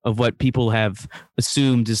quo of what people have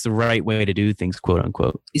assumed is the right way to do things, quote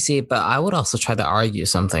unquote. You see, but I would also try to argue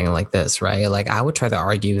something like this, right? Like I would try to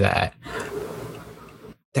argue that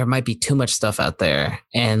there might be too much stuff out there,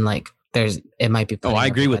 and like, it might be. I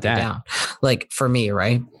agree with that. Down. Like for me,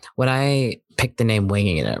 right? When I picked the name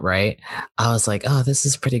Winging It, right? I was like, oh, this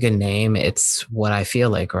is a pretty good name. It's what I feel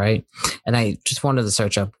like, right? And I just wanted to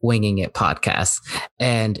search up Winging It podcast.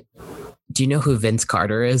 And do you know who Vince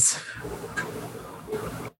Carter is?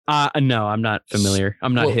 No, I'm not familiar.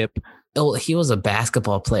 I'm not hip. Oh, he was a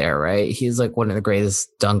basketball player, right? He's like one of the greatest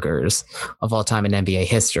dunkers of all time in NBA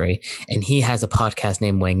history. And he has a podcast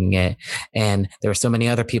named Winging It. And there were so many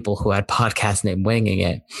other people who had podcasts named Winging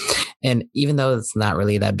It. And even though it's not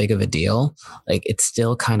really that big of a deal, like it's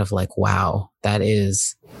still kind of like, wow,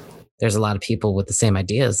 there's a lot of people with the same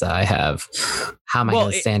ideas that I have. How am I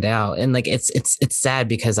going to stand out? And like, it's sad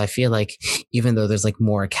because I feel like even though there's like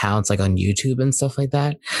more accounts like on YouTube and stuff like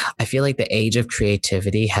that, I feel like the age of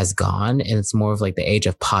creativity has gone and it's more of like the age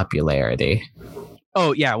of popularity.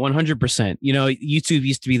 Oh yeah, 100%. YouTube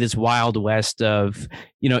used to be this wild west of,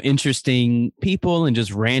 interesting people and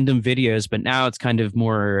just random videos, but now it's kind of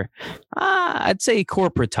more, I'd say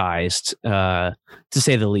corporatized, to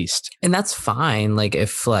say the least. And that's fine. Like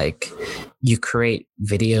if like you create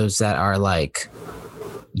videos that are like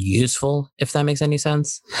useful, if that makes any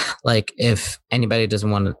sense. Like if anybody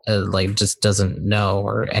doesn't want to like just doesn't know,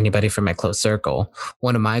 or anybody from my close circle,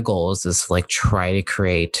 one of my goals is like try to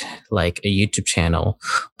create like a YouTube channel,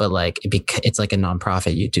 but like it's like a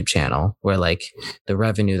nonprofit YouTube channel where like the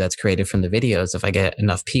revenue that's created from the videos, if I get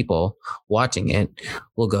enough people watching it,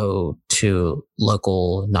 will go to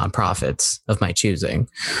local nonprofits of my choosing,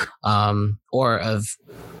 or of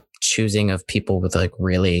choosing of people with like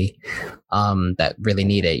really that really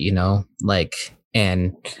need it, like,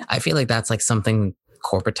 and I feel like that's like something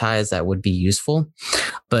corporatized that would be useful.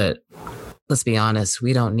 But let's be honest,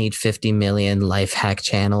 we don't need 50 million life hack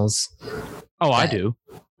channels. I do.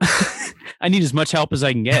 I need as much help as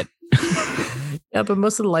I can get. Yeah, but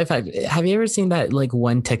most of the life hack, have you ever seen that like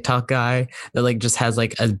one TikTok guy that like just has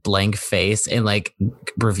like a blank face and like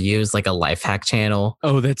reviews like a life hack channel?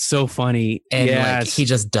 Oh, that's so funny. And like he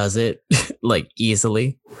just does it like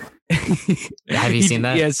easily. Have you seen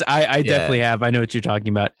that? Yes, I definitely have. I know what you're talking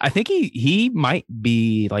about. I think he might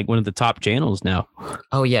be like one of the top channels now.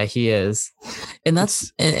 Oh yeah, he is. And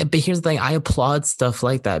but here's the thing, I applaud stuff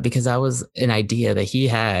like that because that was an idea that he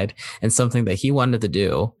had and something that he wanted to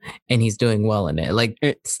do, and he's doing well in it. Like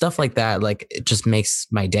stuff like that, like it just makes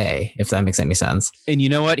my day, if that makes any sense. And you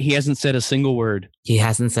know what? He hasn't said a single word. He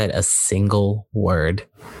hasn't said a single word.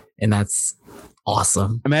 And that's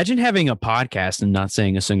awesome. Imagine having a podcast and not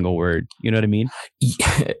saying a single word. You know what I mean?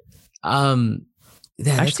 Yeah.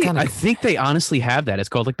 Actually, I think they honestly have that. It's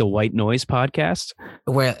called like the White Noise Podcast.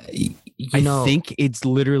 Where I think it's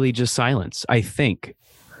literally just silence. I think.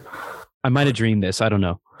 I might have dreamed this. I don't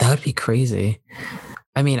know. That would be crazy.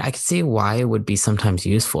 I mean, I can see why it would be sometimes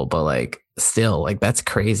useful, but like still, like that's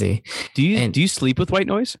crazy. Do you sleep with white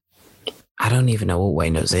noise? I don't even know what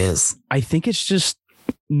white noise is. I think it's just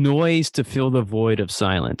noise to fill the void of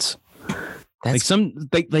silence.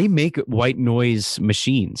 They make white noise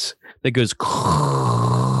machines that goes.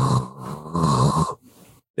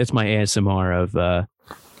 That's my ASMR of the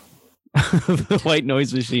white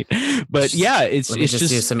noise machine. But yeah, it's just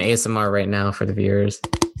do some ASMR right now for the viewers.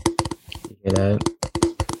 You hear that?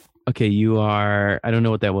 Okay, I don't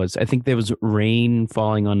know what that was. I think there was rain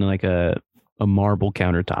falling on like a marble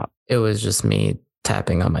countertop. It was just me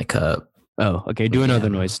tapping on my cup. Oh, okay. Do another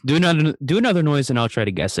noise. Do another noise, and I'll try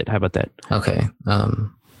to guess it. How about that? Okay.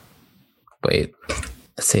 Wait.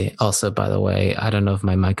 Let's see. Also, by the way, I don't know if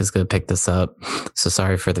my mic is going to pick this up. So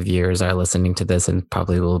sorry for the viewers that are listening to this and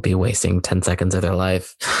probably will be wasting 10 seconds of their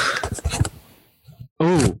life.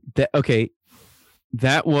 Oh, okay.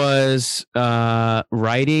 That was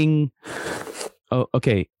writing. Oh,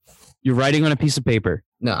 okay. You're writing on a piece of paper.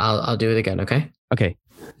 No, I'll do it again. Okay. Okay.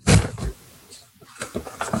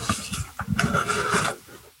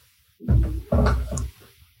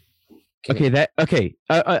 Okay.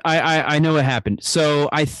 I know what happened. So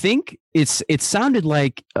I think it sounded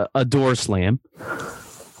like a door slam.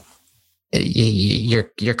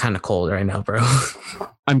 You're kind of cold right now, bro.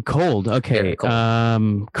 I'm cold. Okay.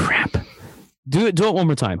 Cold. Crap. Do it one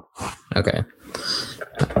more time. Okay.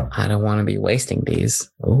 I don't want to be wasting these.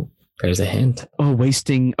 Oh, there's a hint. Oh,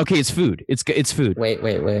 wasting. Okay, it's food. It's food. Wait.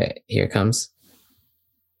 Here it comes.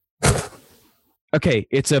 Okay,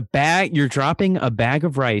 it's a bag. You're dropping a bag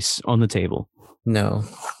of rice on the table. No.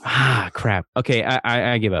 Ah, crap. Okay,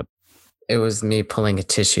 I give up. It was me pulling a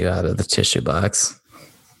tissue out of the tissue box.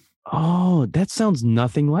 Oh, that sounds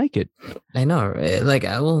nothing like it. I know.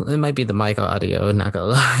 It might be the mic audio. Not gonna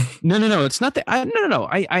lie. No. It's not that. No.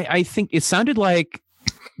 I think it sounded like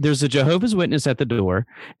there's a Jehovah's Witness at the door,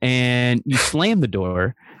 and you slam the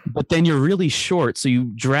door, but then you're really short, so you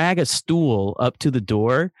drag a stool up to the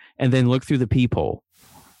door and then look through the peephole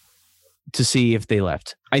to see if they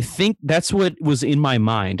left. I think that's what was in my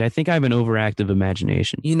mind. I think I have an overactive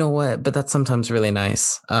imagination. You know what? But that's sometimes really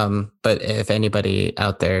nice. But if anybody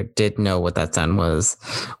out there did know what that sound was,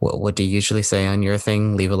 what do you usually say on your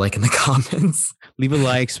thing? Leave a like in the comments. Leave a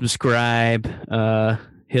like, subscribe,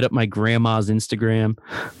 hit up my grandma's Instagram.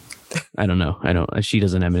 I don't know. She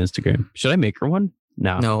doesn't have an Instagram. Should I make her one?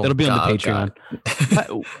 No, that'll be on the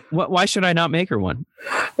Patreon. Why should I not make her one?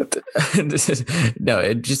 No,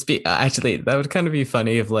 it'd just be actually that would kind of be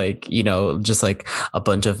funny if just like a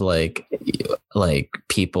bunch of like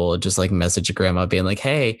people just like message your grandma being like,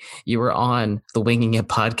 "Hey, you were on the Winging It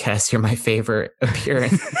podcast. You're my favorite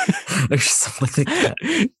appearance," or something like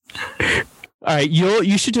that. All right,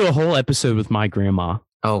 you should do a whole episode with my grandma.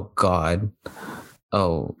 Oh God.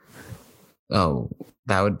 Oh.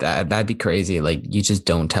 That'd be crazy. Like, you just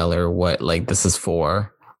don't tell her what like this is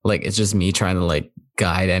for. Like, it's just me trying to like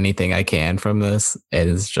guide anything I can from this. It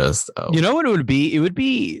is just You know what it would be? It would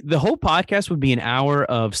be the whole podcast would be an hour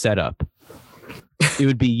of setup. It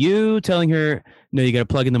would be you telling her, no, you got to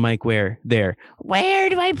plug in the mic where do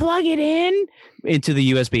I plug it in? Into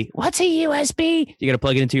the USB. What's a USB? You got to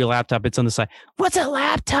plug it into your laptop. It's on the side. What's a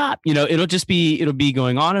laptop? It'll be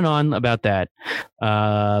going on and on about that.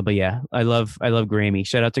 But yeah, I love Grammy.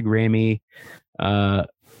 Shout out to Grammy.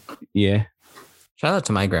 Yeah. Shout out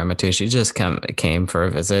to my grandma too. She just came for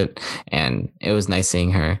a visit, and it was nice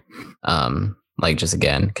seeing her. Like just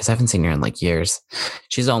again, because I haven't seen her in like years.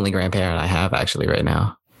 She's the only grandparent I have actually right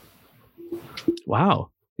now. Wow.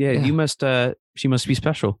 Yeah. You must. She must be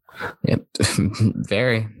special. Yep.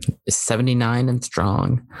 Very. 79 and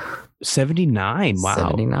strong. 79. Wow.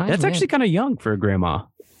 79. That's actually kind of young for a grandma.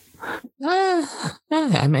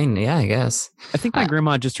 I mean, yeah, I guess. I think my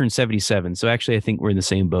grandma just turned 77. So actually, I think we're in the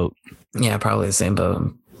same boat. Yeah, probably the same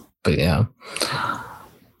boat. But yeah.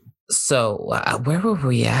 So where were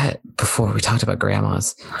we at before we talked about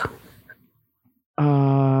grandmas?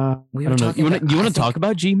 We were talking. You want to talk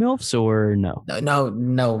about G-MILFs or no?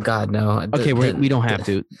 No, God, no. Okay, we don't have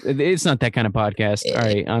to. It's not that kind of podcast. All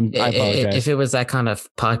right, I apologize. If it was that kind of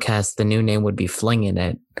podcast, the new name would be Flinging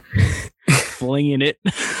It. Flinging It.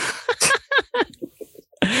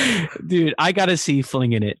 Dude, I gotta see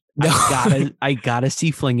Flinging It. No. I gotta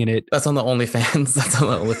see Flinging It. That's on the OnlyFans.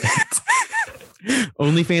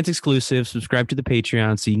 OnlyFans exclusive. Subscribe to the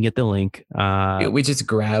Patreon so you can get the link. We just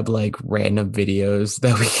grab like random videos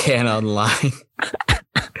that we can online.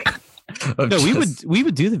 We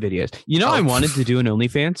would do the videos. I wanted to do an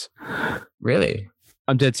OnlyFans. Really?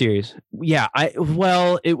 I'm dead serious. Yeah.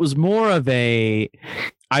 It was more of I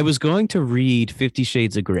was going to read 50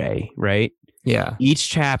 Shades of Grey, right? Yeah. Each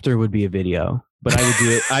chapter would be a video, but I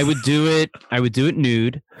would do it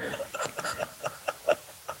nude.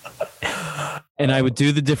 And I would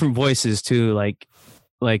do the different voices too, like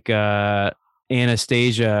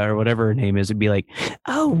Anastasia or whatever her name is. It'd be like,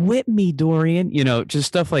 "Oh, whip me, Dorian," just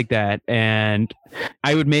stuff like that. And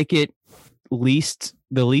I would make it the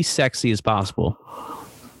least sexy as possible.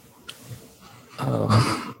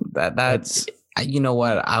 Oh, that's you know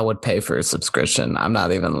what? I would pay for a subscription. I'm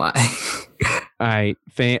not even lying. All right,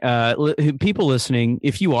 people listening,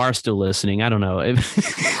 if you are still listening, I don't know.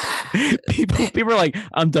 People are like,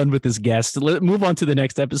 I'm done with this guest. Move on to the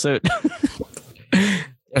next episode.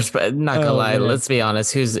 Not gonna lie, man. Let's be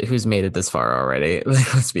honest. Who's made it this far already?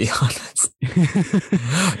 Like, let's be honest.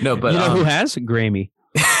 No, but who has? Grammy.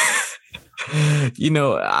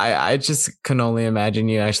 I just can only imagine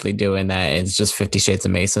you actually doing that. It's just 50 Shades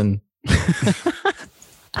of Mason.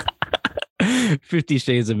 50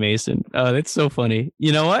 Shades of Mason. Oh, that's so funny.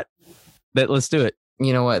 You know what? Let's do it.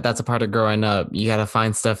 You know what? That's a part of growing up. You got to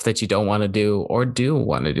find stuff that you don't want to do or do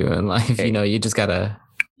want to do in life. You know, you just got to.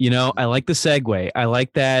 You know, I like the segue. I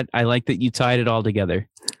like that. I like that you tied it all together.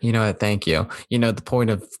 You know what? Thank you. You know, the point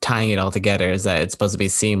of tying it all together is that it's supposed to be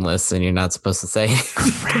seamless and you're not supposed to say.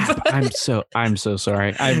 Crap. I'm so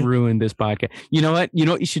sorry. I've ruined this podcast. You know what? You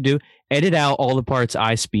know what you should do? Edit out all the parts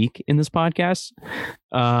I speak in this podcast.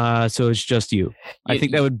 So it's just you. I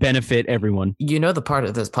think that would benefit everyone. You know, the part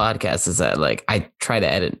of this podcast is that like I try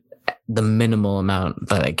to edit the minimal amount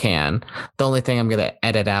that I can. The only thing I'm going to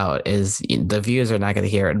edit out is the viewers are not going to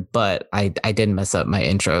hear it, but I did mess up my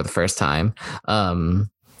intro the first time.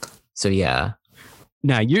 So yeah.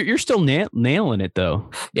 Nah, you're still nailing it though.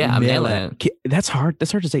 Yeah, I'm nailing it. That's hard.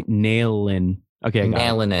 That's hard to say. Nailing. Okay,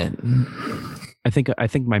 nailing it. I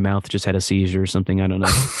think my mouth just had a seizure or something. I don't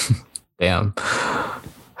know. Damn.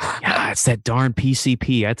 Yeah, it's that darn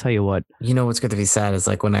PCP. I tell you what. You know what's going to be sad is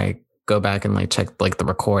like when I go back and like check like the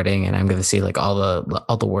recording, and I'm going to see like all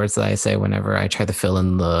the words that I say whenever I try to fill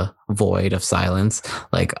in the void of silence.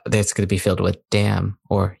 Like it's going to be filled with "damn"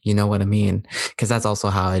 or "you know what I mean," because that's also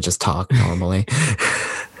how I just talk normally.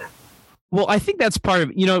 Well, I think that's part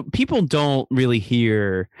of, you know, people don't really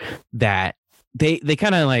hear that. They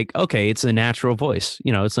kind of like, okay, it's a natural voice,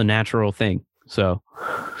 you know, it's a natural thing. So,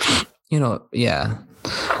 you know, yeah.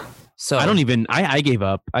 So I don't even, I gave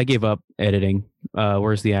up editing.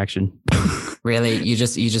 Where's the action? Really? You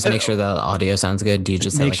just make sure the audio sounds good? Do you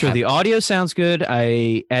just make sure the audio sounds good?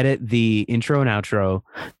 I edit the intro and outro,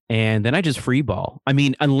 and then I just free ball. I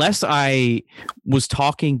mean, unless I was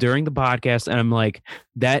talking during the podcast and I'm like,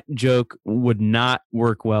 that joke would not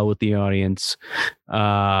work well with the audience, then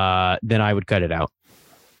I would cut it out.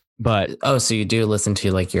 But so you do listen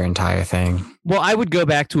to like your entire thing? Well, I would go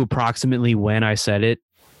back to approximately when I said it,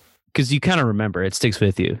 because you kind of remember, it sticks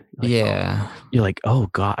with you. Like, yeah. You're like, oh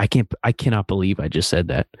God, I cannot believe I just said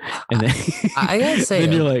that. And then I gotta say,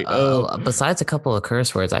 then you're like, oh. Besides a couple of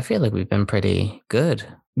curse words, I feel like we've been pretty good.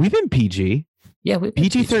 We've been PG. Yeah, we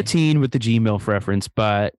PG-13 with the Gmail reference,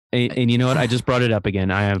 but and you know what? I just brought it up again.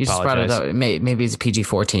 I apologize. You just brought it up. Maybe it's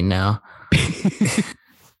PG-14 now.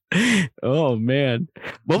 Oh man,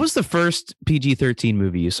 what was the first PG-13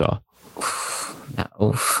 movie you saw?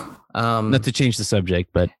 Oof. Not to change the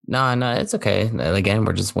subject, but no, it's okay. Again,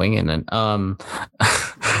 we're just winging it.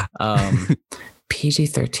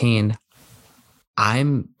 PG-13.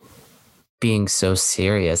 I'm being so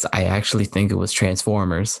serious. I actually think it was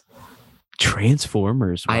Transformers.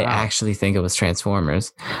 Transformers. Wow. I actually think it was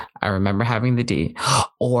Transformers. I remember having the D.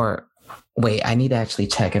 Or wait, I need to actually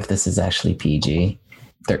check if this is actually PG.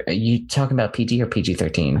 Are you talking about PG or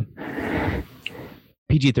PG-13?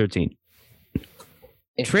 PG-13.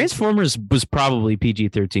 Transformers was probably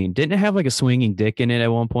PG-13. Didn't it have like a swinging dick in it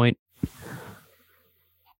at one point?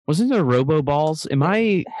 Wasn't there Robo Balls?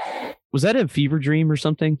 Was that a fever dream or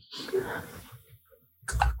something?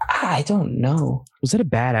 I don't know. Was that a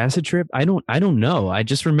bad acid trip? I don't know. I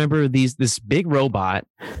just remember this big robot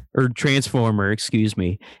or transformer, excuse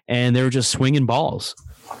me, and they were just swinging balls,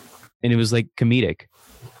 and it was like comedic.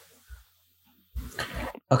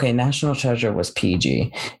 Okay, National Treasure was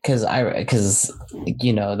PG because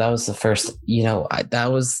you know that was the first, you know,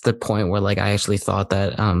 that was the point where like I actually thought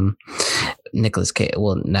that Nicolas Cage.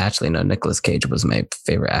 Well, naturally, no, Nicolas Cage was my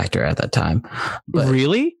favorite actor at that time. But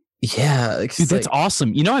really? Yeah, dude, that's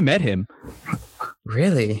awesome. You know, I met him.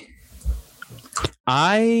 Really?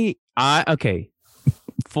 Okay.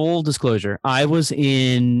 Full disclosure, I was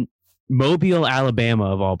in Mobile, Alabama,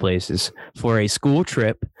 of all places, for a school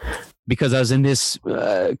trip because I was in this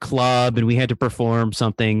club and we had to perform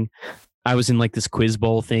something. I was in like this quiz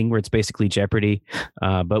bowl thing where it's basically Jeopardy,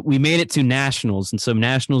 but we made it to Nationals, and so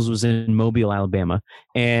Nationals was in Mobile, Alabama,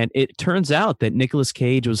 and it turns out that Nicolas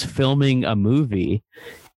Cage was filming a movie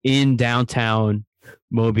in downtown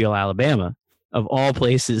Mobile, Alabama, of all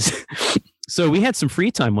places. So we had some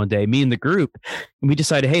free time one day, me and the group, and we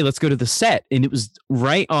decided, hey, let's go to the set. And it was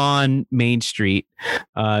right on Main Street.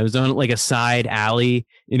 It was on like a side alley,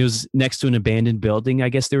 and it was next to an abandoned building, I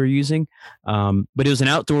guess they were using. But it was an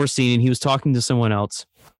outdoor scene, and he was talking to someone else,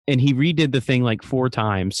 and he redid the thing like 4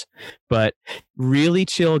 times, but really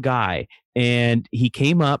chill guy. And he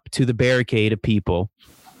came up to the barricade of people.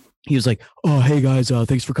 He was like, oh, hey guys,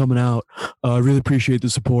 thanks for coming out. I really appreciate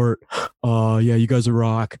the support. Yeah, you guys are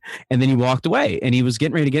rock. And then he walked away, and he was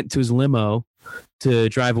getting ready to get into his limo to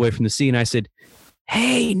drive away from the scene. I said,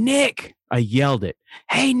 hey, Nick. I yelled it.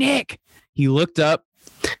 Hey, Nick. He looked up.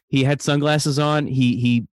 He had sunglasses on.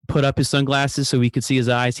 He put up his sunglasses so he could see his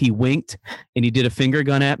eyes. He winked, and he did a finger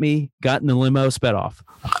gun at me, got in the limo, sped off.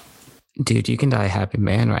 Dude, you can die a happy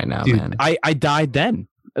man right now, Dude, man. I died then.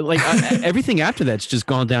 Like everything after that's just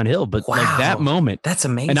gone downhill. But like that moment, that's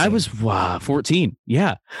amazing. And I was 14.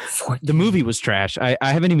 Yeah. 14. The movie was trash. I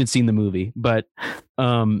haven't even seen the movie, but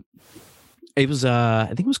it was I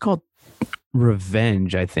think it was called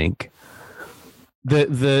Revenge, I think.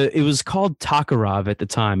 It was called Tokarov at the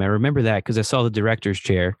time. I remember that because I saw the director's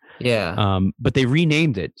chair. Yeah. But they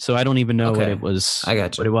renamed it, so I don't even know what it was. I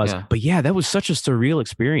got you. What it was. Yeah. But yeah, that was such a surreal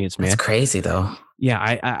experience, man. It's crazy though.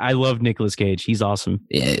 Yeah, I love Nicolas Cage. He's awesome.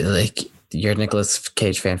 Yeah, like you're a Nicolas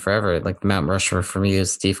Cage fan forever. Like Mount Rushmore for me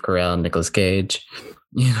is Steve Carell and Nicolas Cage.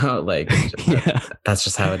 You know, like that's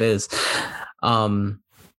just how it is. No,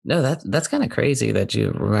 that's kind of crazy that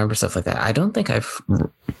you remember stuff like that. I don't think I'm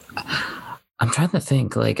trying to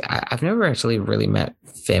think. Like I've never actually really met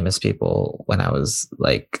famous people when I was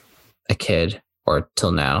like a kid or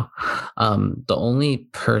till now. The only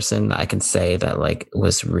person I can say that like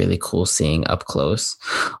was really cool seeing up close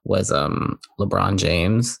was LeBron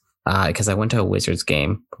James. Because I went to a Wizards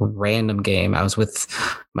game, random game. I was with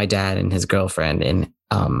my dad and his girlfriend and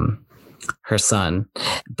her son,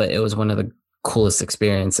 but it was one of the coolest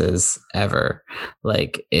experiences ever.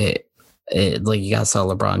 Like it like you guys saw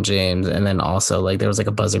LeBron James, and then also like there was like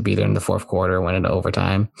a buzzer beater in the fourth quarter, went into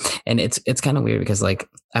overtime, and it's kind of weird because like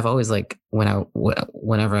I've always like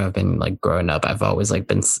whenever I've been like growing up, I've always like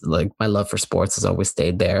been like my love for sports has always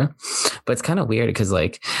stayed there, but it's kind of weird because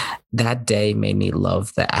like that day made me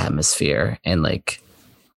love the atmosphere and like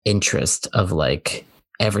interest of like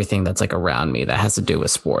everything that's like around me that has to do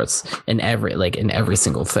with sports in every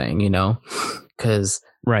single thing, you know, because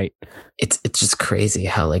right. It's just crazy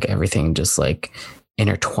how like everything just like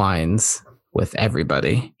intertwines with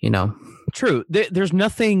everybody, you know? True. There's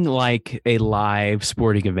nothing like a live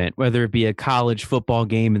sporting event, whether it be a college football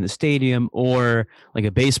game in the stadium or like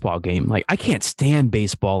a baseball game. Like I can't stand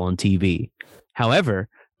baseball on TV. However,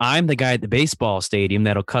 I'm the guy at the baseball stadium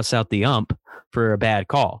that'll cuss out the ump for a bad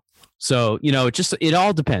call. So, you know, it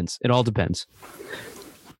all depends. It all depends.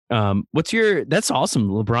 That's awesome.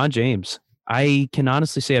 LeBron James. I can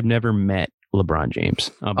honestly say I've never met LeBron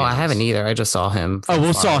James. I haven't either. I just saw him.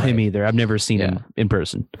 Saw him either. I've never seen him in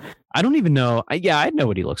person. I don't even know. I know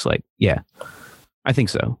what he looks like. Yeah, I think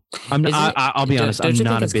so. I'll be honest. I'm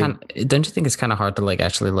not a big. Don't you think it's kind of hard to like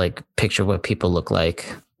actually like picture what people look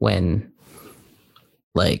like when,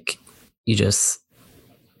 like, you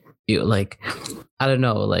like, I don't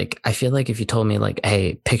know, like I feel like if you told me like,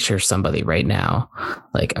 hey, picture somebody right now,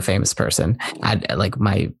 like a famous person, I'd like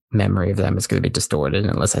my memory of them is going to be distorted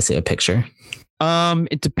unless I see a picture.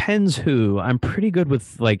 It depends who. I'm pretty good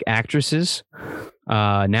with like actresses.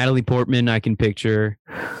 Natalie Portman I can picture.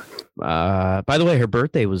 By the way, her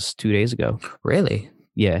birthday was 2 days ago. Really?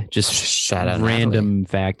 Yeah, just shout out random Natalie.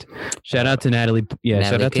 Fact. Shout out to Natalie. Yeah,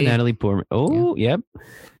 Natalie shout out to Natalie Portman. Oh, yeah.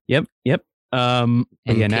 Yep.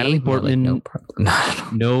 Natalie Portman.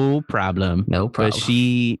 Like, no problem. But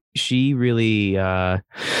she really revs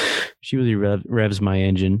my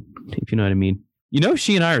engine, if you know what I mean. You know,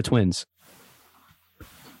 she and I are twins.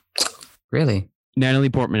 Really? Natalie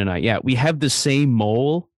Portman and I. Yeah, we have the same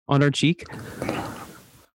mole on our cheek.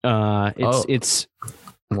 It's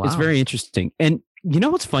very interesting. And you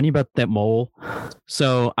know what's funny about that mole?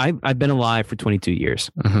 So I've been alive for 22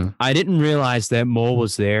 years. Mm-hmm. I didn't realize that mole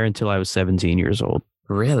was there until I was 17 years old.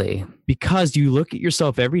 Really? Because you look at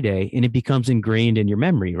yourself every day and it becomes ingrained in your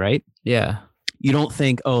memory, right? Yeah. You don't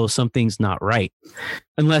think, oh, something's not right.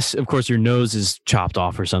 Unless, of course, your nose is chopped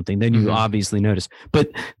off or something. Then you obviously notice. But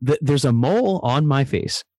there's a mole on my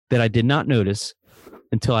face that I did not notice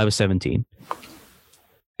until I was 17.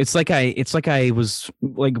 It's like I was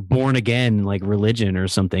like born again, like religion or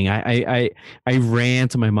something. I ran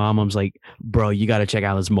to my mom. I was like, bro, you got to check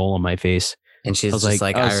out this mole on my face. And she's just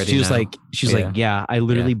like, I already know. She's like, yeah, I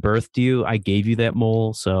literally birthed you. I gave you that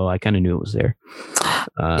mole. So I kind of knew it was there.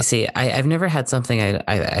 See, I've never had something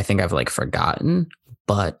I think I've like forgotten,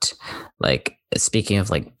 but like speaking of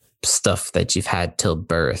like stuff that you've had till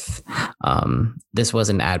birth, this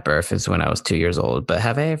wasn't at birth, it's when I was 2 years old, but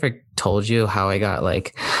have I ever told you how I got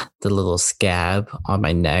like the little scab on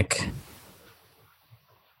my neck?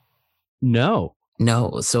 No.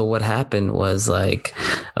 So what happened was like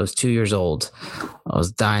I was 2 years old. I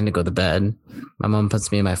was dying to go to bed. My mom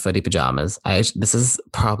puts me in my footy pajamas. This is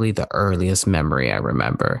probably the earliest memory I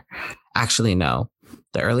remember. Actually, no.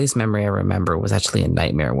 The earliest memory I remember was actually a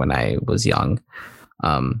nightmare when I was young.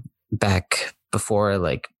 Back before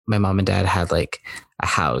like my mom and dad had like a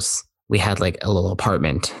house, we had like a little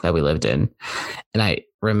apartment that we lived in. And I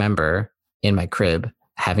remember in my crib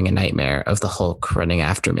having a nightmare of the Hulk running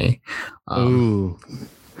after me. Ooh.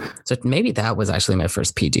 So maybe that was actually my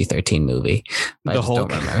first PG-13 movie. But The I just Hulk.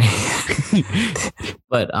 don't remember.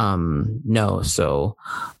 But no, so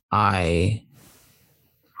I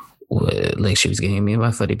like she was getting me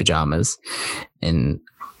my footy pajamas and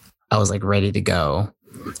I was like ready to go.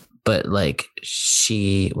 But like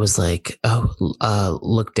she was like, oh,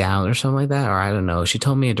 look down or something like that, or I don't know. She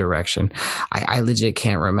told me a direction. I legit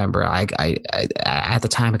can't remember. I at the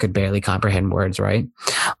time I could barely comprehend words, right?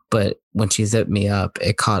 But when she zipped me up,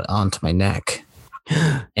 it caught onto my neck,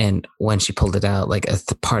 and when she pulled it out, like a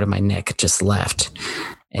part of my neck just left,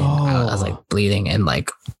 and I was like bleeding, and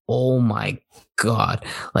like, oh my God,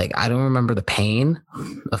 like I don't remember the pain,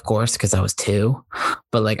 of course, because I was 2,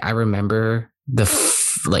 but like I remember the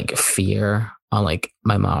like fear on like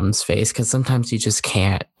my mom's face, because sometimes you just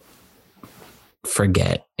can't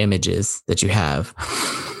forget images that you have.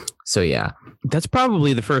 So yeah, That's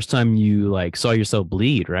probably the first time you like saw yourself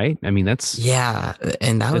bleed, right? I mean, that's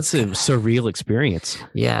and that's a surreal experience.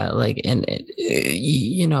 Yeah, like, and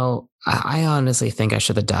you know, I honestly think I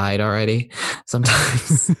should have died already.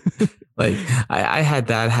 Sometimes, like, I had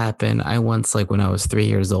that happen. I once, like, when I was 3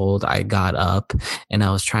 years old, I got up and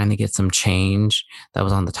I was trying to get some change that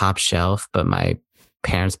was on the top shelf, but my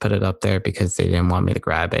parents put it up there because they didn't want me to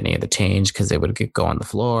grab any of the change because it would go on the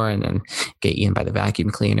floor and then get eaten by the vacuum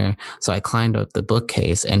cleaner. So I climbed up the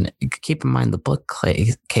bookcase, and keep in mind the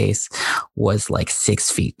bookcase was like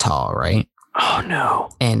 6 feet tall, right? Oh no.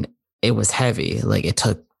 And it was heavy. Like it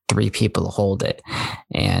took 3 people to hold it.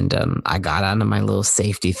 And I got onto my little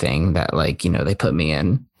safety thing that, like, you know, they put me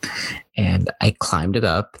in, and I climbed it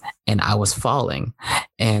up and I was falling.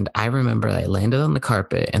 And I remember I landed on the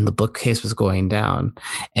carpet and the bookcase was going down.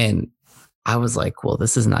 And I was like, well,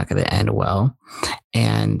 this is not going to end well.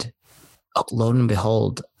 And lo and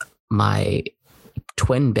behold, my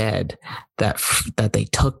twin bed that they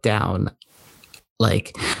took down,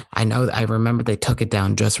 like, I remember they took it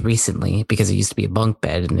down just recently because it used to be a bunk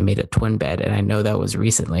bed and they made a twin bed. And I know that was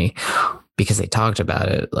recently because they talked about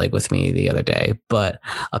it like with me the other day, but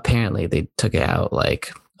apparently they took it out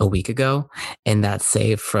like a week ago, and that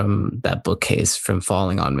saved from that bookcase from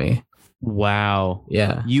falling on me. Wow.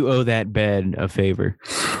 Yeah. You owe that bed a favor.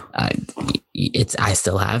 I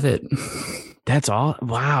still have it. That's all.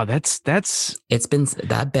 Wow.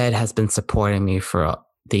 That bed has been supporting me for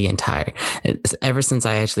ever since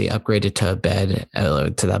I actually upgraded to a bed,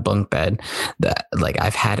 to that bunk bed, that like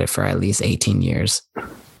I've had it for at least 18 years.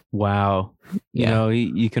 Wow. You know,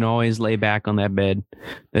 you can always lay back on that bed.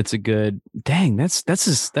 That's a good, dang,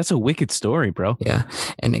 that's a wicked story, bro. Yeah.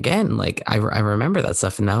 And again, like I remember that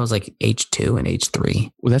stuff, and that was like age 2 and age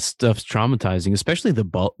 3. Well, that stuff's traumatizing, especially the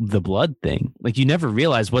blood thing. Like you never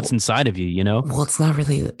realize what's inside of you, you know? Well, it's not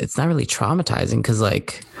really traumatizing because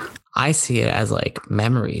like I see it as like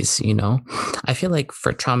memories, you know? I feel like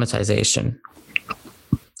for traumatization,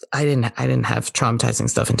 I didn't have traumatizing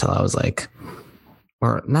stuff until I was like,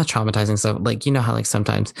 or not traumatizing stuff. Like, you know how like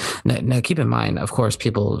sometimes, now keep in mind, of course,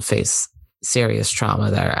 people face serious trauma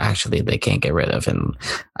that are actually they can't get rid of. And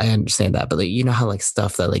I understand that, but like, you know how like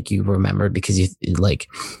stuff that like you remember because you like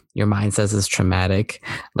your mind says is traumatic.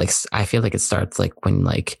 Like, I feel like it starts like when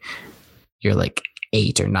like you're like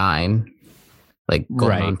 8 or 9, like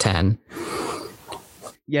going on 10.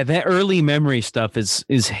 Yeah, that early memory stuff is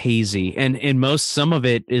hazy. And some of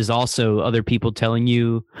it is also other people telling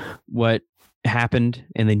you what happened,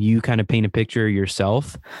 and then you kind of paint a picture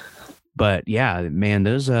yourself. But yeah, man,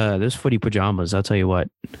 those footy pajamas, I'll tell you what,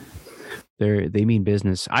 they mean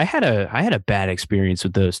business. I had a bad experience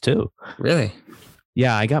with those too. Really?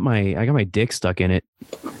 Yeah, I got my dick stuck in it,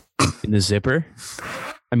 in the zipper.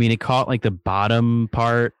 I mean, it caught like the bottom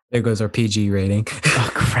part. There goes our PG rating.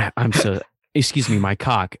 Oh crap! Excuse me, my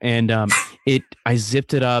cock. And I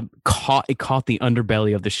zipped it up, it caught the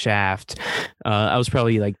underbelly of the shaft. I was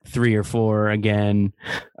probably like 3 or 4 again,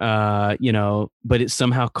 you know, but it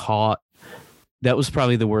somehow caught. That was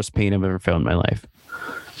probably the worst pain I've ever felt in my life.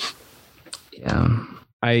 Yeah.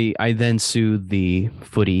 I then sued the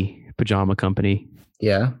footy pajama company.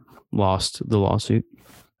 Yeah. Lost the lawsuit.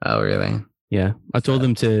 Oh, really? Yeah, I told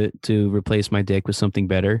them to replace my dick with something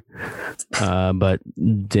better, but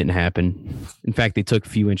didn't happen. In fact, they took a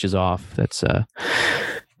few inches off. That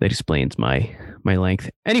explains my length.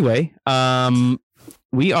 Anyway,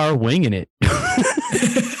 we are winging it.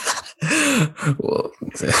 Well,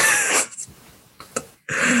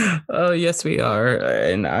 oh yes, we are,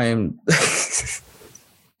 and I am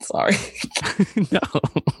sorry. No.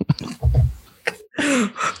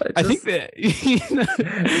 I think that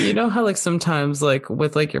you know how like sometimes like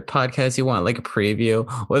with like your podcast you want like a preview.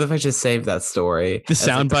 What if I just save that story? The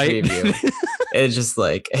soundbite.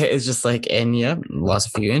 Like, it's just like and yeah, lost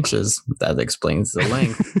a few inches. That explains the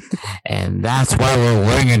length, and that's why we're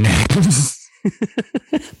winging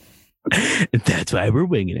it. That's why we're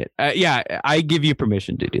winging it. Yeah, I give you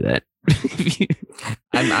permission to do that.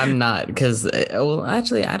 I'm not because well,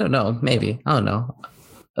 actually, I don't know. Maybe I don't know.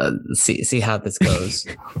 See how this goes.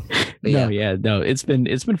 No, it's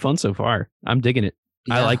been fun so far. I'm digging it.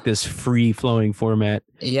 Yeah. I like this free flowing format.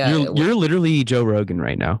 Yeah, you're literally Joe Rogan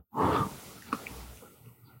right now.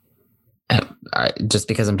 Just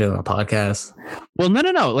because I'm doing a podcast. Well,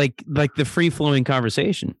 no. Like the free flowing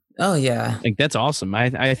conversation. Oh yeah, like that's awesome.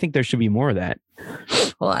 I think there should be more of that.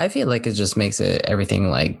 Well, I feel like it just makes it everything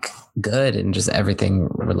like good and just everything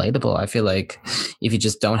relatable. I feel like if you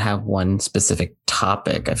just don't have one specific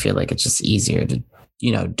topic, I feel like it's just easier to,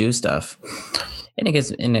 do stuff.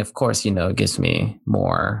 And of course, it gives me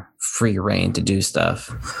more free reign to do stuff.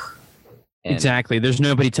 And exactly. There's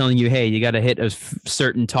nobody telling you, hey, you got to hit a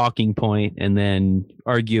certain talking point and then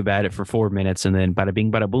argue about it for 4 minutes and then bada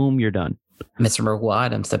bing, bada boom, you're done. Mr.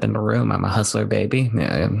 Murwad, I'm stepping in the room. I'm a hustler, baby.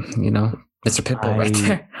 Yeah, Mr. Pitbull right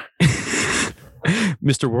there.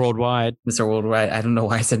 Mr. Worldwide. Mr. Worldwide. I don't know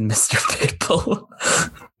why I said Mr. Pitbull.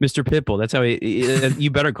 Mr. Pitbull. That's how you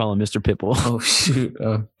better call him Mr. Pitbull. Oh, shoot.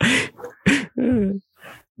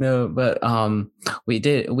 No, but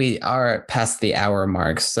we are past the hour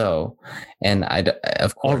mark. So, and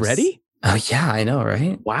of course. Already? Oh, yeah, I know,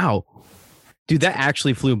 right? Wow. Dude, that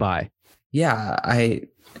actually flew by. Yeah,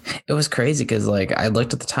 it was crazy because like I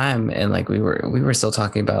looked at the time and like we were still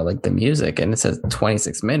talking about like the music and it says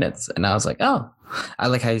 26 minutes and I was like, oh, I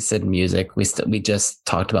like how you said music. We just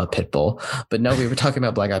talked about Pitbull, but no, we were talking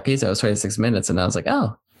about Black Eyed Peas. That was 26 minutes and I was like,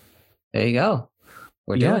 oh, there you go.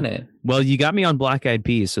 We're doing it. Well, you got me on Black Eyed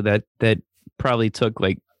Peas, so that probably took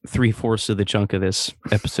like 3/4 of the chunk of this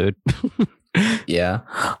episode. Yeah,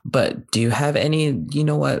 but do you have any? You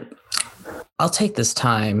know what? I'll take this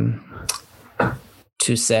time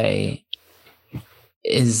to say,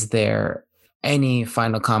 is there any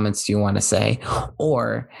final comments you want to say,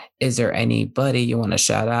 or is there anybody you want to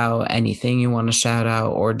shout out, anything you want to shout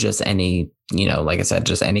out, or just any, like I said,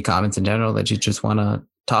 just any comments in general that you just want to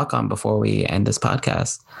talk on before we end this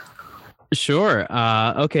podcast? Sure.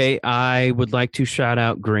 Okay. I would like to shout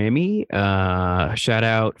out Grammy, shout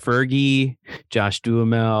out Fergie, Josh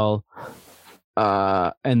Duhamel,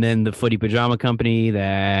 and then the Footy Pajama Company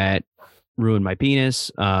that ruined my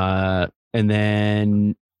penis. And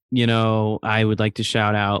then, I would like to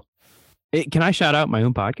shout out. Can I shout out my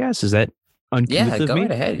own podcast? Is that yeah, go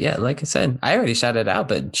right ahead. Yeah, like I said, I already shouted it out,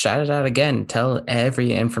 but shout it out again. Tell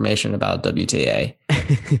every information about WTA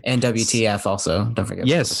and WTF also. Don't forget.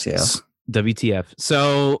 Yes, WTF.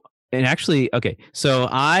 So, and actually, okay. So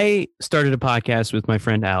I started a podcast with my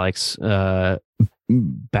friend Alex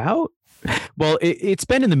it's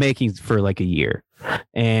been in the making for like a year,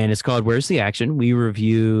 and it's called Where's the Action? We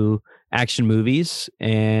review action movies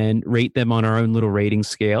and rate them on our own little rating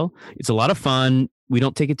scale. It's a lot of fun. We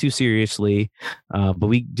don't take it too seriously, but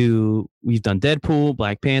we've done Deadpool,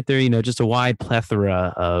 Black Panther, just a wide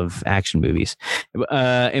plethora of action movies.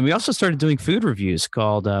 And we also started doing food reviews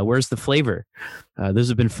called Where's the Flavor? Those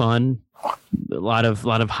have been fun. A lot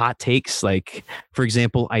of hot takes. Like, for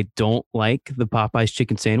example, I don't like the Popeyes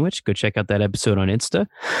chicken sandwich. Go check out that episode on Insta.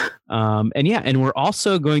 And we're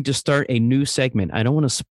also going to start a new segment. I don't want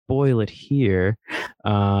to spoil it here,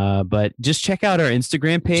 but just check out our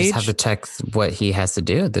Instagram page. Just have to check what he has to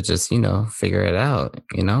do to just figure it out.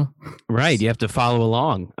 Right, you have to follow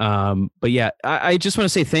along. But yeah, I just want to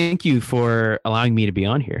say thank you for allowing me to be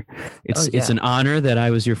on here. It's an honor that I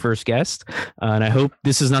was your first guest, and I hope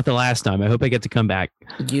this is not the last time. I hope I get to come back.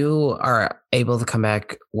 You are able to come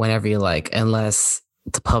back whenever you like, unless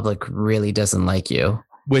the public really doesn't like you.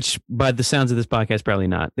 Which, by the sounds of this podcast, probably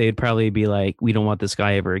not. They'd probably be like, we don't want this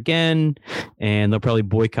guy ever again. And they'll probably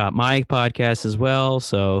boycott my podcast as well.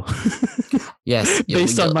 So, yes,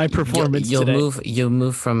 based on my performance today. You'll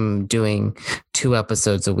move from doing 2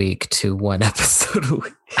 episodes a week to 1 episode a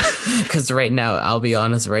week. Because right now, I'll be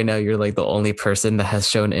honest, right now, you're like the only person that has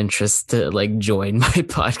shown interest to like join my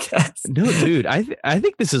podcast. No, dude, I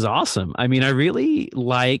think this is awesome. I mean, I really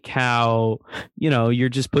like how, you're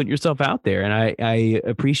just putting yourself out there, and I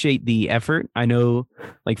appreciate the effort. I know,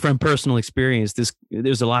 like from personal experience,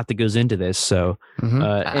 there's a lot that goes into this. So,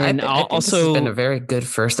 and I think this has been a very good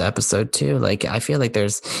first episode too. Like, I feel like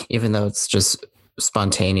there's, even though it's just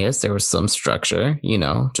spontaneous. There was some structure,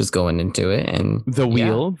 just going into it. And the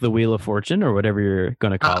wheel of fortune, or whatever you're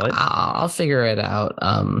going to call it. I'll figure it out.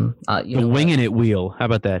 The winging it wheel. How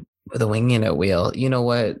about that? The winging it wheel. You know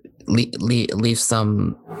what? Leave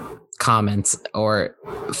some comments or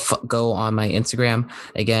go on my Instagram.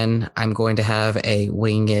 Again, I'm going to have a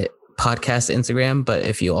Wing It podcast Instagram, but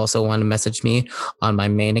if you also want to message me on my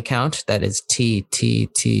main account, that is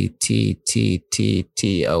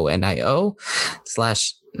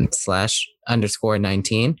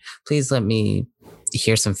TTTTTTTTO_19, please let me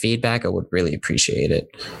hear some feedback. I would really appreciate it.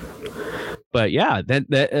 But yeah,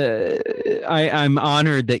 I'm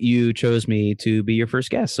honored that you chose me to be your first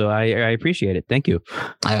guest. So I appreciate it. Thank you.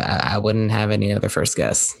 I wouldn't have any other first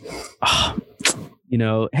guests.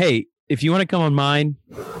 Hey, if you want to come on mine,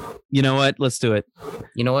 you know what? Let's do it.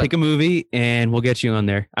 You know what? Pick a movie and we'll get you on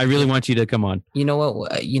there. I really want you to come on. You know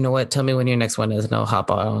what? Tell me when your next one is and I'll hop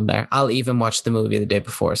on there. I'll even watch the movie the day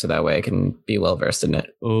before so that way I can be well versed in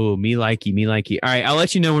it. Oh, me likey. All right, I'll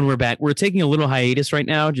let you know when we're back. We're taking a little hiatus right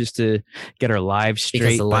now just to get our lives straight.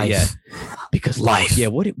 Because of life. Yeah. Because life. Yeah,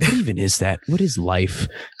 what even is that? What is life?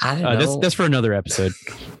 I don't know. That's for another episode.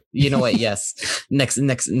 You know what? Yes. Next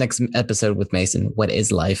episode with Mason. What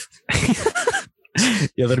is life?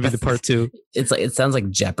 Yeah, that'll be the part 2. It sounds like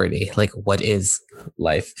Jeopardy. Like, what is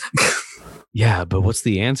life? Yeah, but what's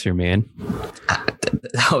the answer, man?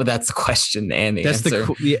 That's the question and the answer.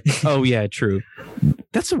 Oh yeah, true.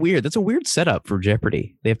 That's a weird setup for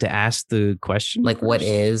Jeopardy. They have to ask the question. Like, what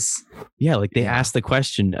is? Yeah, like they ask the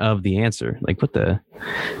question of the answer. Like, what the?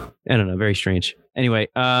 I don't know. Very strange. Anyway,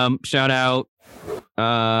 shout out,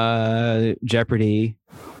 Jeopardy,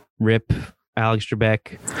 RIP, Alex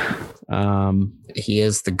Trebek. He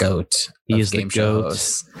is the GOAT. He is the GOAT.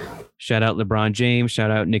 Shout out LeBron James.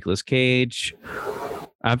 Shout out Nicolas Cage.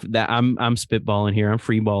 I'm spitballing here. I'm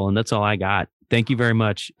freeballing. That's all I got. Thank you very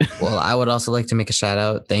much. Well, I would also like to make a shout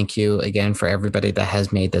out. Thank you again for everybody that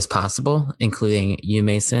has made this possible, including you,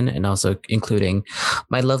 Mason, and also including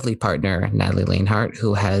my lovely partner, Natalie Lanehart,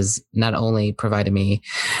 who has not only provided me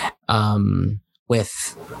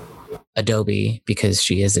with Adobe because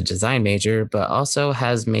she is a design major, but also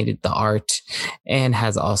has made it the art and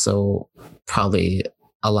has also probably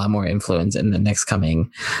a lot more influence in the next coming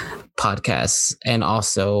podcasts. And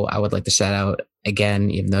also I would like to shout out again,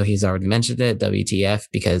 even though he's already mentioned it, WTF,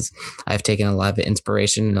 because I've taken a lot of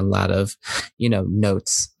inspiration and a lot of,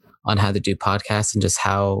 notes on how to do podcasts and just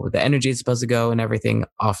how the energy is supposed to go and everything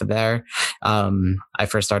off of there. I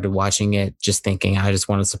first started watching it just thinking I just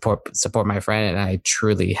want to support my friend, and I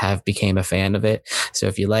truly have became a fan of it. So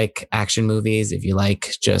if you like action movies, if you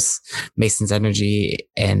like just Mason's energy,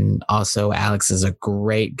 and also Alex is a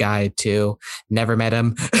great guy too. Never met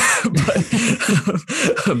him,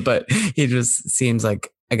 but he just seems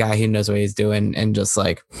like a guy who knows what he's doing, and just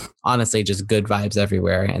like, honestly, just good vibes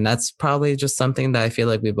everywhere. And that's probably just something that I feel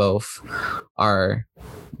like we both are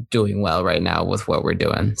doing well right now with what we're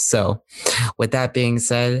doing. So with that being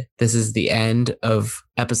said, this is the end of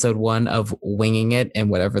episode 1 of Winging It, and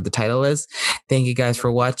whatever the title is. Thank you guys for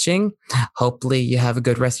watching. Hopefully you have a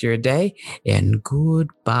good rest of your day, and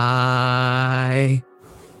goodbye.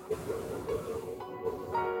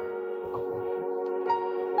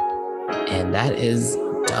 And that is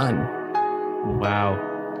done. Wow.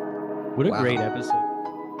 What a great episode.